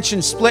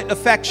attention, split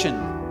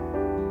affection.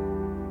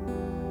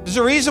 There's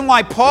a reason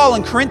why Paul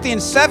in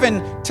Corinthians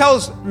 7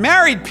 tells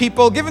married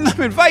people, giving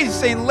them advice,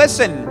 saying,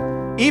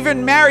 listen,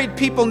 even married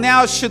people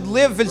now should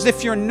live as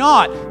if you're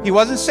not. He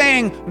wasn't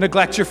saying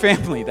neglect your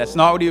family. That's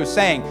not what he was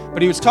saying.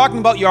 But he was talking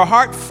about your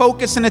heart,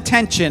 focus, and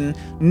attention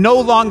no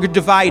longer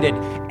divided.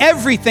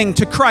 Everything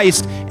to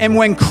Christ. And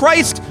when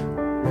Christ,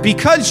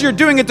 because you're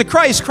doing it to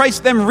Christ,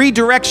 Christ then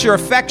redirects your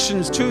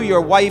affections to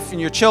your wife and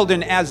your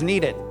children as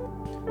needed.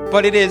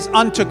 But it is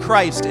unto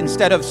Christ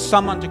instead of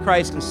some unto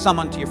Christ and some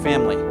unto your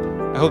family.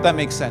 I hope that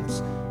makes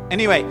sense.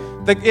 Anyway,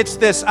 it's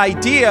this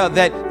idea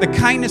that the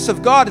kindness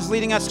of God is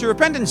leading us to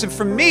repentance. And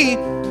for me,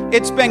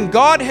 it's been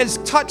God has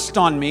touched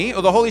on me,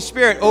 or the Holy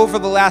Spirit, over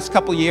the last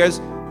couple years.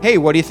 Hey,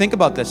 what do you think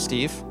about this,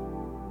 Steve?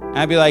 And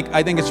I'd be like,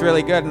 I think it's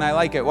really good and I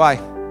like it. Why?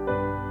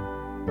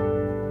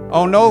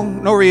 Oh,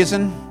 no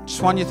reason.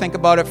 Just want you to think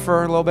about it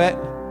for a little bit.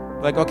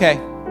 Like, okay,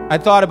 I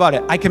thought about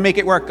it. I can make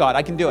it work, God.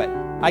 I can do it.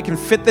 I can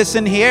fit this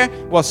in here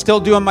while still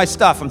doing my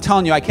stuff. I'm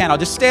telling you, I can. I'll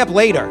just stay up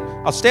later.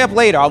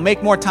 I'll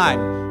make more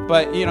time.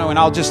 But, and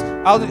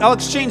I'll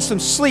exchange some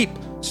sleep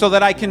so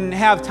that I can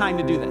have time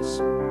to do this.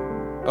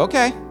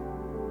 Okay.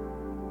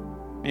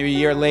 Maybe a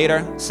year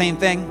later, same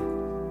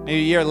thing. Maybe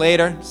a year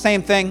later,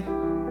 same thing.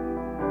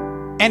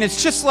 And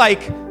it's just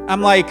like,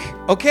 I'm like,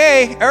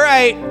 okay, all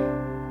right.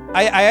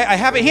 I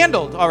have it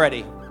handled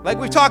already. Like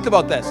we've talked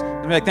about this.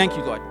 I'm like, thank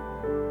you, Lord.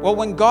 Well,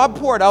 when God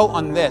poured out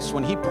on this,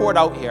 when he poured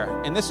out here,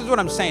 and this is what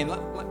I'm saying,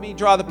 let me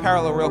draw the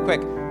parallel real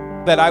quick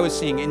that I was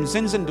seeing. In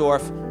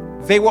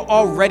Zinzendorf, they were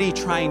already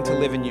trying to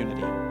live in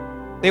unity.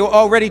 They were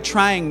already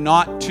trying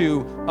not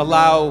to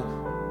allow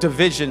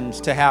divisions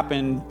to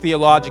happen,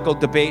 theological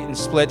debate and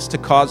splits to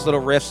cause little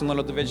rifts and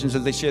little divisions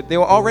as they should. They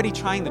were already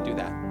trying to do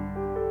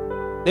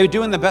that. They were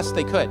doing the best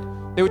they could.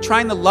 They were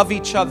trying to love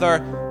each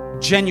other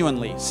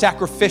genuinely,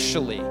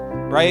 sacrificially,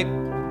 right?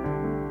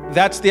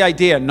 That's the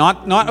idea.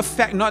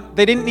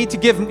 They didn't need to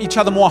give each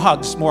other more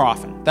hugs more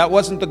often. That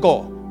wasn't the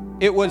goal.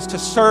 It was to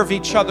serve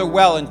each other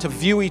well and to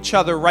view each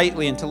other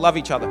rightly and to love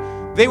each other.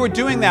 They were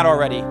doing that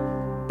already.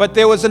 But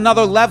there was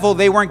another level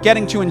they weren't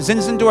getting to, and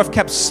Zinzendorf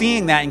kept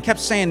seeing that and kept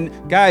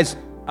saying, guys,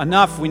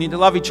 enough, we need to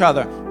love each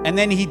other. And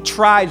then he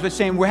tries by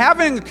saying, we're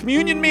having a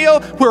communion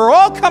meal, we're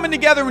all coming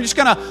together, and we're just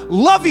going to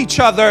love each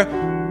other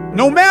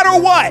no matter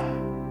what,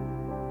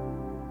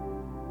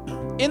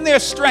 in their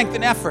strength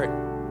and effort.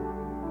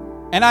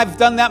 And I've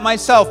done that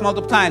myself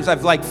multiple times.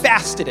 I've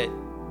fasted it,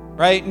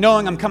 right?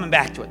 Knowing I'm coming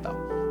back to it though.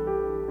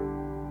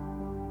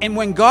 And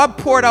when God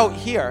poured out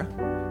here,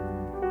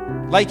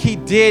 like he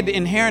did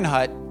in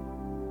Herrenhut,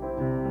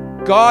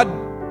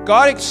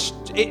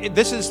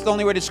 this is the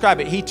only way to describe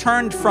it. He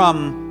turned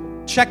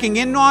from checking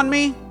in on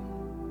me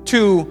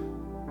to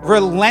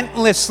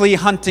relentlessly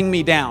hunting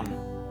me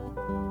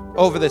down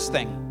over this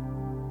thing.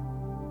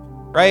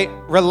 Right?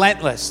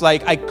 Relentless.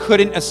 I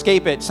couldn't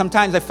escape it.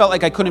 Sometimes I felt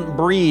like I couldn't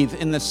breathe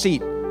in the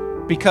seat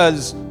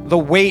because the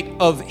weight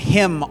of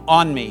him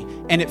on me.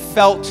 And it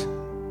felt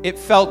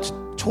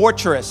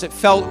torturous. It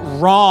felt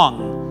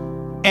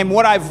wrong. And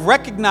what I've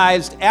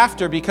recognized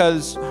after,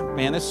 because,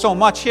 man, there's so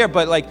much here,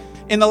 but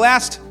in the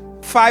last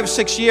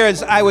 5-6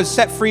 years, I was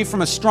set free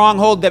from a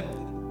stronghold that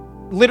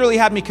literally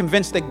had me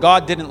convinced that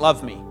God didn't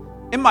love me.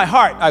 In my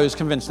heart, I was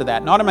convinced of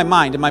that, not in my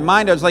mind. In my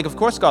mind, I was like, of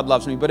course God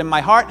loves me. But in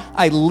my heart,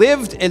 I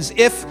lived as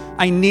if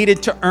I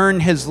needed to earn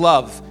his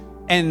love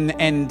and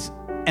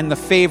the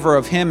favor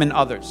of him and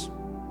others.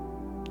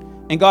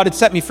 And God had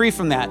set me free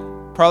from that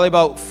probably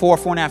about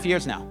 4.5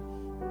 years now.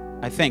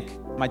 I think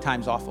my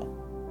time's awful.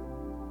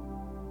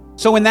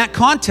 So in that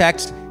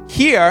context,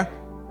 here,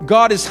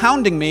 God is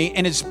hounding me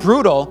and it's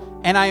brutal.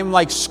 And I am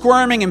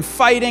squirming and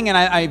fighting and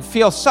I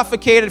feel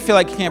suffocated, feel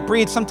like I can't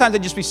breathe. Sometimes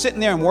I'd just be sitting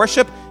there and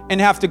worship and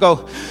have to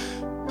go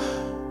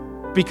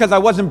because I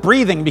wasn't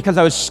breathing, because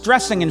I was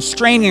stressing and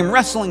straining and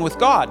wrestling with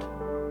God.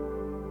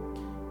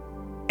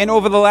 And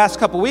over the last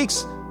couple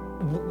weeks,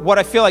 what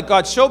I feel like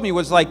God showed me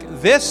was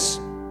this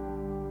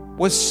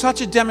was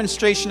such a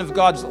demonstration of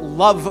God's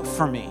love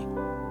for me.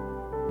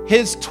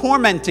 His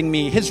tormenting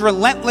me, his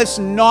relentless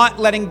not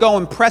letting go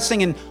and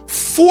pressing and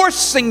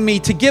forcing me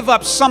to give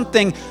up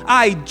something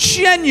I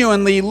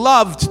genuinely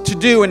loved to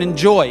do and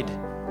enjoyed.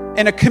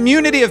 And a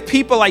community of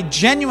people I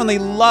genuinely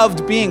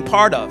loved being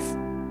part of.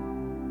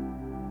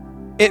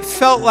 It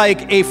felt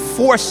like a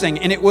forcing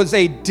and it was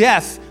a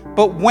death.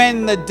 But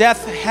when the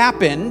death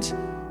happened,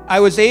 I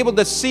was able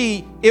to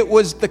see it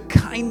was the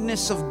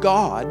kindness of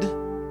God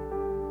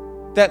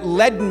that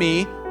led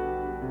me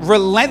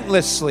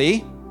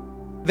relentlessly,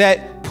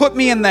 that put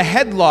me in the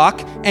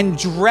headlock and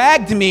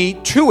dragged me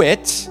to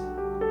it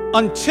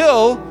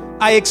until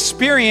I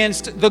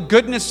experienced the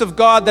goodness of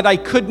God that I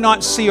could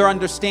not see or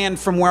understand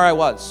from where I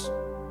was.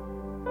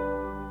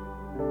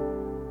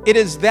 It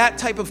is that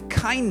type of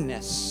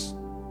kindness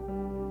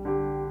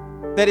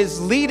that is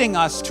leading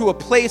us to a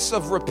place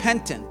of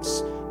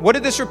repentance. What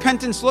did this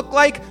repentance look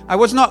like? I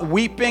was not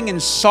weeping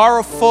and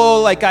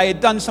sorrowful like I had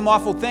done some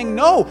awful thing.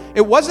 No,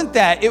 it wasn't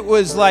that. It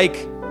was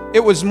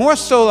more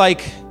so I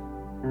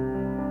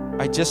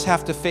just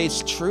have to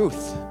face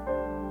truth.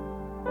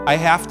 I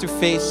have to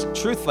face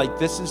truth.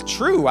 This is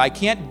true. I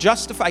can't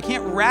justify, I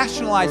can't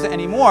rationalize it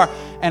anymore.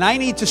 And I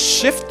need to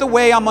shift the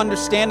way I'm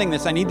understanding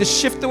this. I need to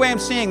shift the way I'm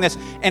seeing this.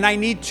 And I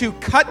need to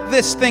cut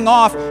this thing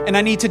off and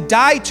I need to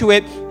die to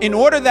it in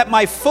order that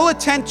my full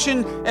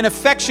attention and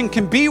affection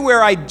can be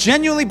where I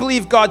genuinely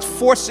believe God's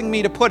forcing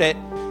me to put it.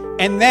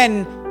 And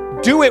then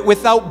do it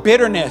without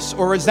bitterness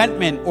or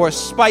resentment or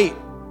spite.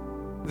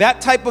 That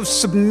type of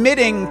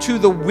submitting to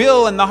the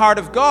will and the heart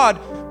of God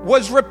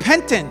was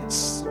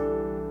repentance.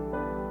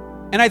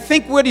 And I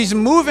think what he's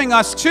moving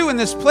us to in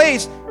this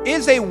place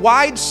is a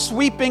wide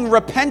sweeping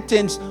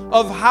repentance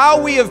of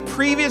how we have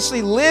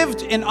previously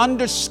lived and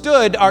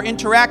understood our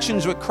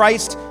interactions with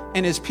Christ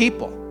and his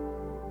people.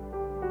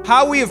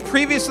 How we have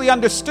previously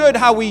understood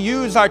how we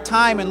use our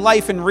time and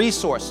life and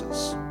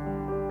resources.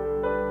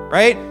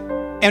 Right?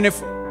 And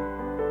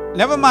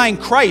never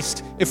mind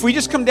Christ, if we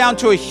just come down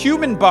to a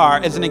human bar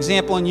as an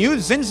example and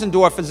use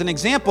Zinzendorf as an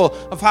example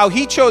of how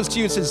he chose to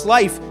use his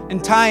life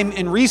and time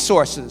and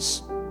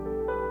resources,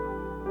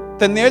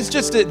 then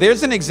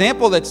there's an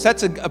example that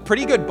sets a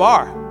pretty good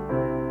bar.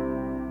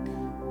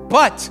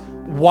 But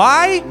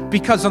why?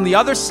 Because on the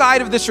other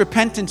side of this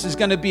repentance is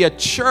going to be a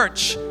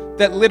church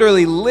that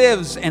literally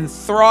lives and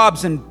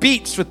throbs and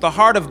beats with the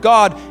heart of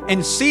God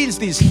and sees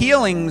these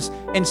healings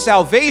and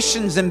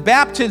salvations and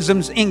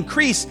baptisms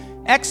increase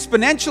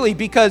exponentially,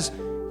 because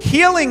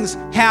healings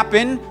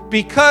happen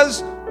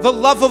because the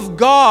love of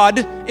God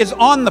is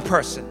on the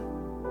person.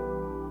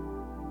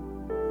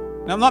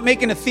 Now, I'm not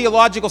making a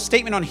theological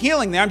statement on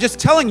healing there. I'm just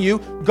telling you,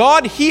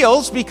 God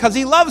heals because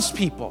he loves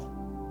people.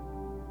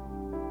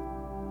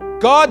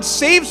 God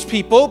saves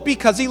people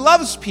because he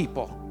loves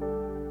people.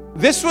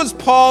 This was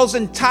Paul's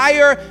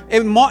entire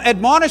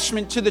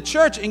admonishment to the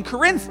church in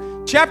Corinth,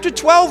 Chapter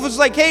 12 was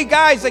like, hey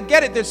guys, I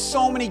get it. There's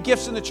so many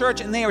gifts in the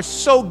church and they are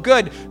so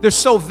good. They're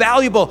so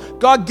valuable.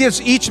 God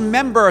gives each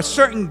member a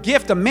certain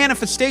gift, a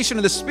manifestation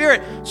of the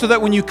Spirit, so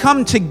that when you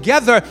come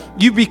together,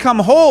 you become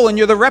whole and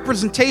you're the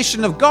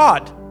representation of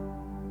God.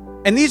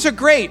 And these are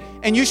great.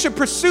 And you should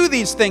pursue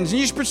these things. And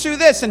you should pursue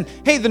this. And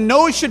hey, the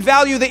nose should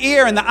value the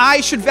ear, and the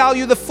eye should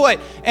value the foot,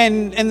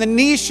 and the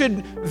knee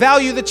should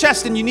value the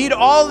chest. And you need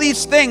all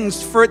these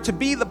things for it to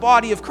be the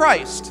body of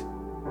Christ.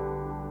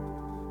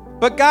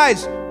 But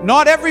guys,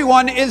 not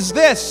everyone is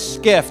this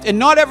gift, and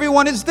not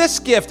everyone is this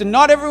gift, and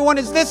not everyone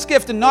is this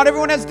gift, and not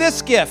everyone has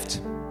this gift.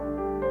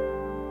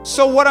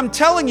 So what I'm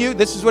telling you,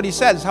 this is what he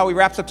says, how he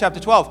wraps up chapter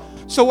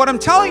 12. So what I'm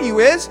telling you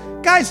is,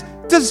 guys,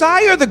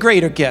 desire the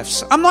greater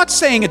gifts. I'm not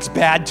saying it's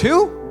bad to.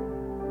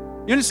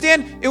 You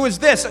understand? It was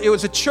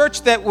a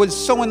church that was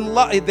so in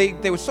love.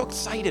 They were so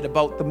excited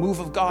about the move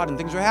of God and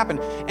things were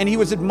happening. And he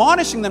was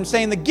admonishing them,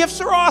 saying, the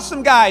gifts are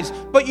awesome, guys,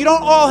 but you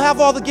don't all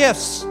have all the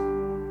gifts.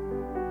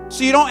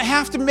 So you don't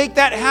have to make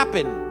that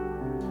happen.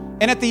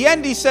 And at the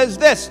end, he says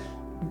this,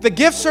 the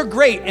gifts are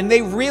great, and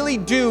they really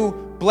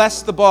do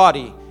bless the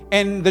body.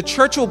 And the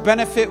church will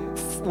benefit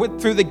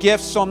through the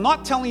gifts. So I'm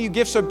not telling you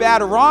gifts are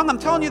bad or wrong. I'm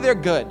telling you they're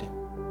good.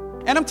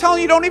 And I'm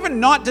telling you, don't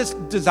even not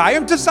just desire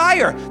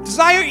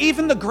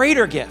even the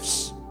greater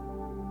gifts.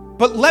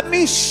 But let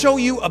me show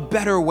you a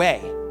better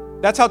way.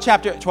 That's how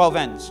chapter 12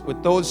 ends,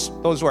 with those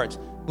words.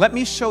 Let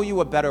me show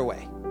you a better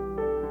way.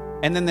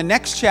 And then the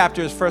next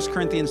chapter is 1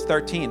 Corinthians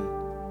 13.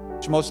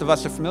 Which most of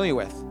us are familiar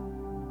with,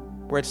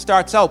 where it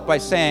starts out by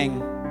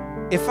saying,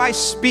 if I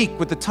speak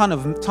with the tongue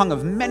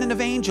of men and of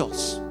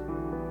angels,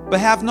 but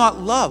have not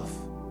love,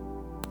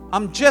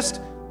 I'm just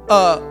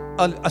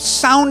a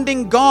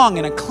sounding gong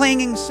and a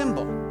clanging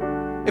cymbal.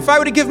 If I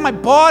were to give my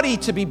body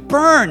to be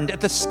burned at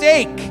the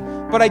stake,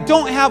 but I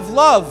don't have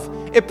love,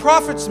 it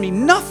profits me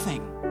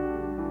nothing.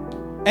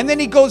 And then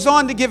he goes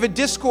on to give a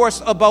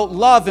discourse about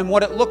love and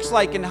what it looks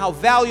like and how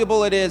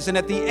valuable it is. And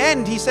at the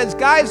end, he says,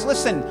 guys,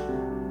 listen,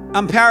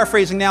 I'm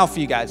paraphrasing now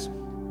for you guys.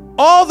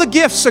 All the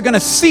gifts are going to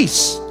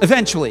cease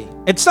eventually.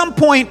 At some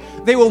point,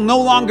 they will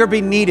no longer be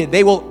needed.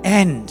 They will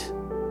end.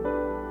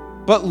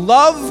 But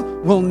love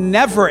will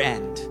never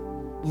end.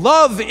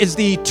 Love is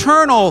the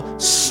eternal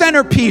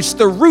centerpiece,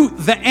 the root,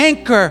 the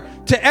anchor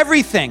to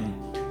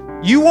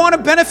everything. You want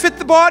to benefit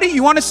the body?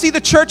 You want to see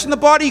the church and the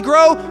body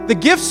grow? The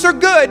gifts are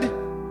good,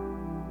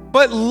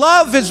 but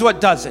love is what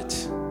does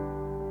it.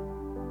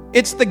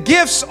 It's the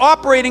gifts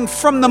operating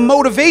from the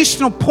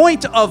motivational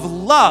point of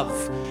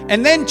love.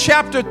 And then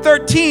chapter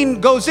 13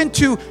 goes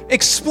into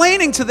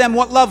explaining to them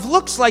what love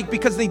looks like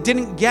because they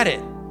didn't get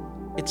it.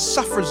 It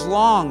suffers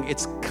long.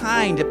 It's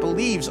kind. It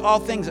believes all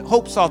things. It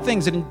hopes all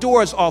things. It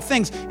endures all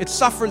things. It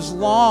suffers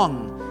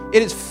long.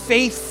 It is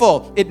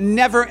faithful. It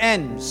never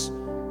ends.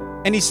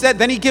 And he said,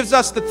 then he gives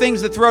us the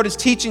things that throughout his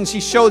teachings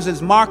he shows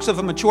as marks of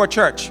a mature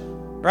church,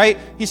 right?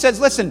 He says,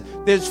 listen,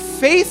 there's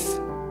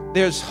faith,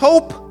 there's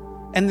hope,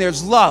 and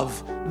there's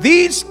love.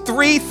 These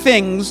three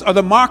things are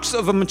the marks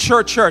of a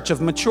mature church,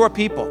 of mature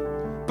people.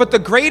 But the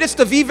greatest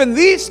of even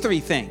these three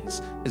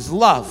things is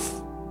love.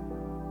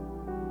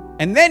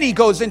 And then he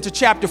goes into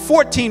chapter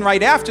 14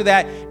 right after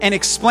that and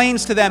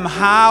explains to them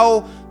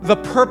how the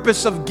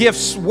purpose of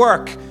gifts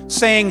work,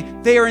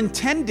 saying they are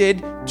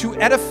intended to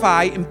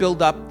edify and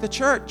build up the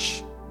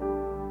church.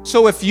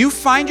 So if you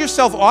find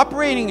yourself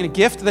operating in a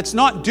gift that's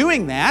not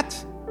doing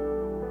that,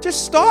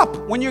 just stop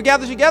when you're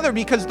gathered together,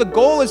 because the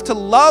goal is to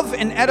love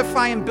and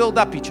edify and build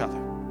up each other.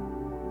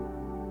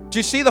 Do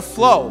you see the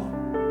flow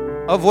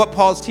of what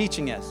Paul's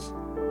teaching is?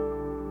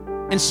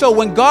 And so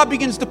when God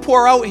begins to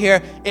pour out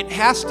here, it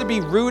has to be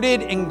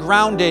rooted and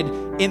grounded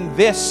in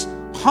this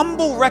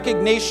humble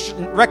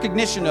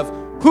recognition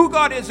of who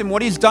God is and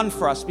what he's done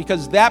for us,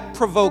 because that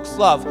provokes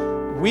love.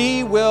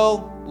 We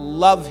will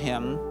love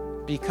him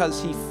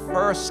because he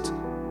first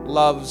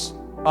loves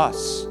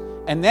us.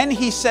 And then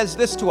he says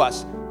this to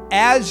us,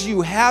 as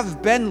you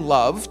have been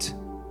loved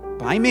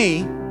by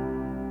me,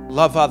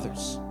 love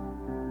others.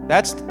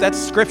 That's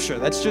scripture.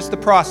 That's just the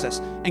process.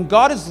 And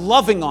God is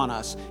loving on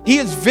us. He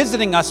is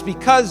visiting us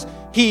because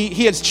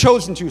he has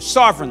chosen to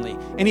sovereignly.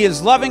 And he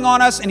is loving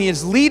on us, and he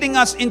is leading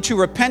us into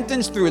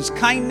repentance through his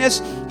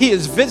kindness. He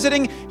is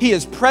visiting. He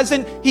is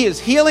present. He is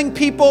healing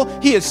people.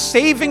 He is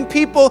saving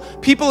people.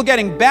 People are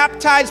getting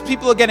baptized.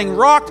 People are getting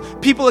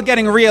rocked. People are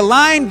getting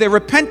realigned. They're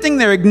repenting.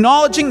 They're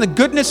acknowledging the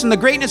goodness and the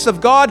greatness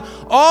of God,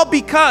 all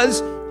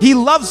because he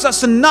loves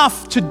us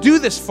enough to do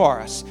this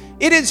for us.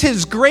 It is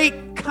his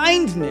great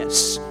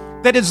kindness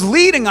that is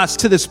leading us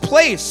to this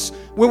place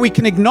where we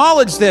can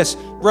acknowledge this,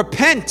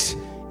 repent,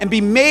 and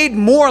be made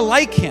more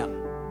like him.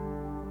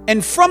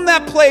 And from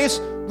that place,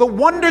 the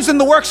wonders and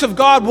the works of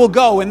God will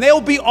go, and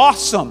they'll be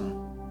awesome.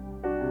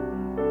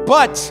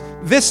 But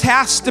this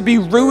has to be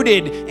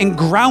rooted and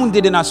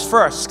grounded in us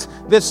first.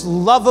 This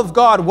love of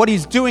God, what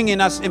he's doing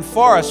in us and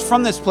for us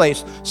from this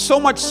place, so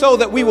much so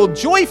that we will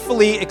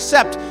joyfully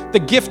accept the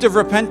gift of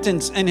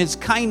repentance and his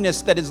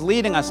kindness that is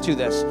leading us to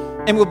this.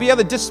 And we'll be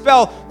able to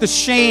dispel the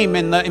shame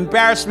and the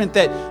embarrassment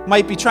that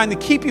might be trying to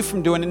keep you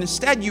from doing it. And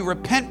instead, you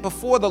repent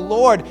before the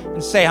Lord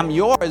and say, I'm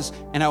yours,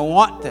 and I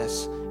want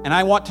this, and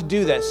I want to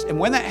do this. And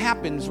when that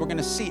happens, we're going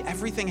to see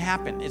everything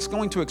happen. It's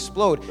going to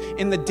explode.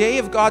 In the day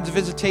of God's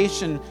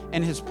visitation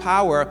and his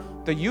power,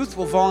 the youth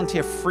will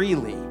volunteer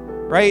freely,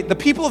 right? The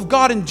people of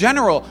God in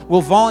general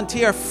will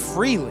volunteer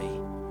freely.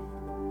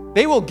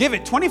 They will give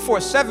it.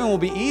 24/7 will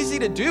be easy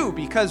to do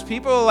because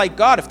people are like,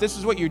 God, if this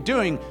is what you're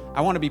doing,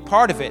 I want to be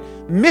part of it.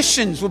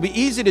 Missions will be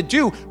easy to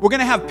do. We're going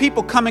to have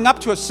people coming up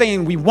to us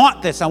saying, we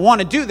want this, I want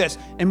to do this.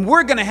 And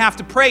we're going to have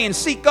to pray and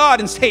seek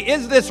God and say,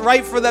 is this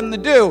right for them to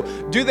do?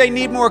 Do they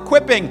need more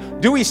equipping?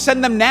 Do we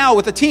send them now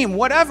with a team?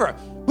 Whatever.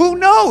 Who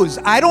knows?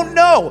 I don't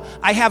know.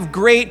 I have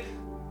great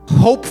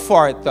hope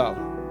for it, though,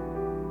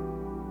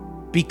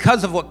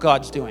 because of what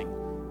God's doing.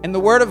 And the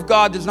word of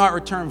God does not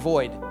return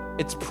void.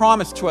 It's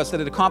promised to us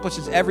that it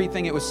accomplishes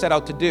everything it was set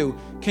out to do.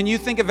 Can you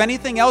think of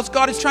anything else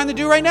God is trying to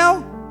do right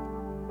now?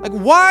 Like,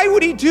 why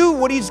would he do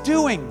what he's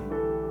doing?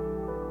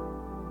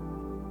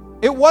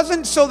 It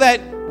wasn't so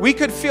that we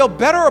could feel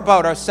better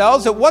about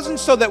ourselves. It wasn't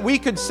so that we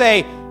could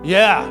say,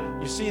 yeah,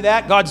 you see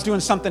that? God's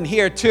doing something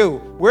here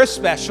too. We're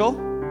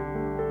special.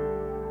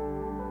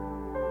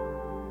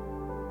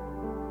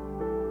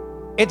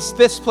 It's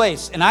this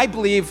place. And I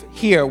believe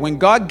here, when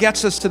God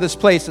gets us to this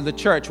place of the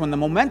church, when the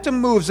momentum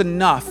moves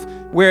enough,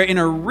 where in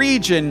a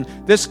region,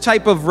 this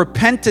type of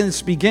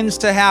repentance begins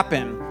to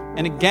happen.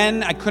 And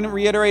again, I couldn't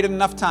reiterate it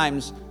enough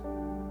times.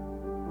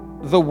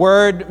 The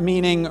word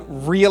meaning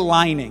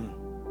realigning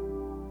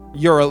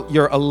your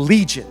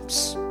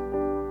allegiance,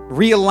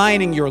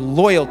 realigning your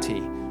loyalty,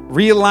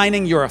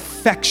 realigning your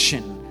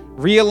affection,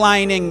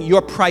 realigning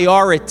your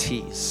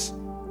priorities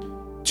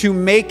to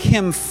make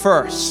him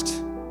first.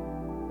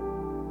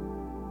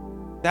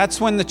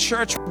 That's when the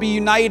church will be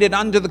united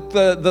under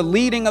the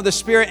leading of the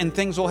Spirit and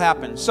things will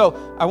happen.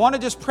 So I want to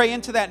just pray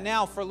into that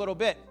now for a little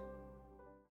bit.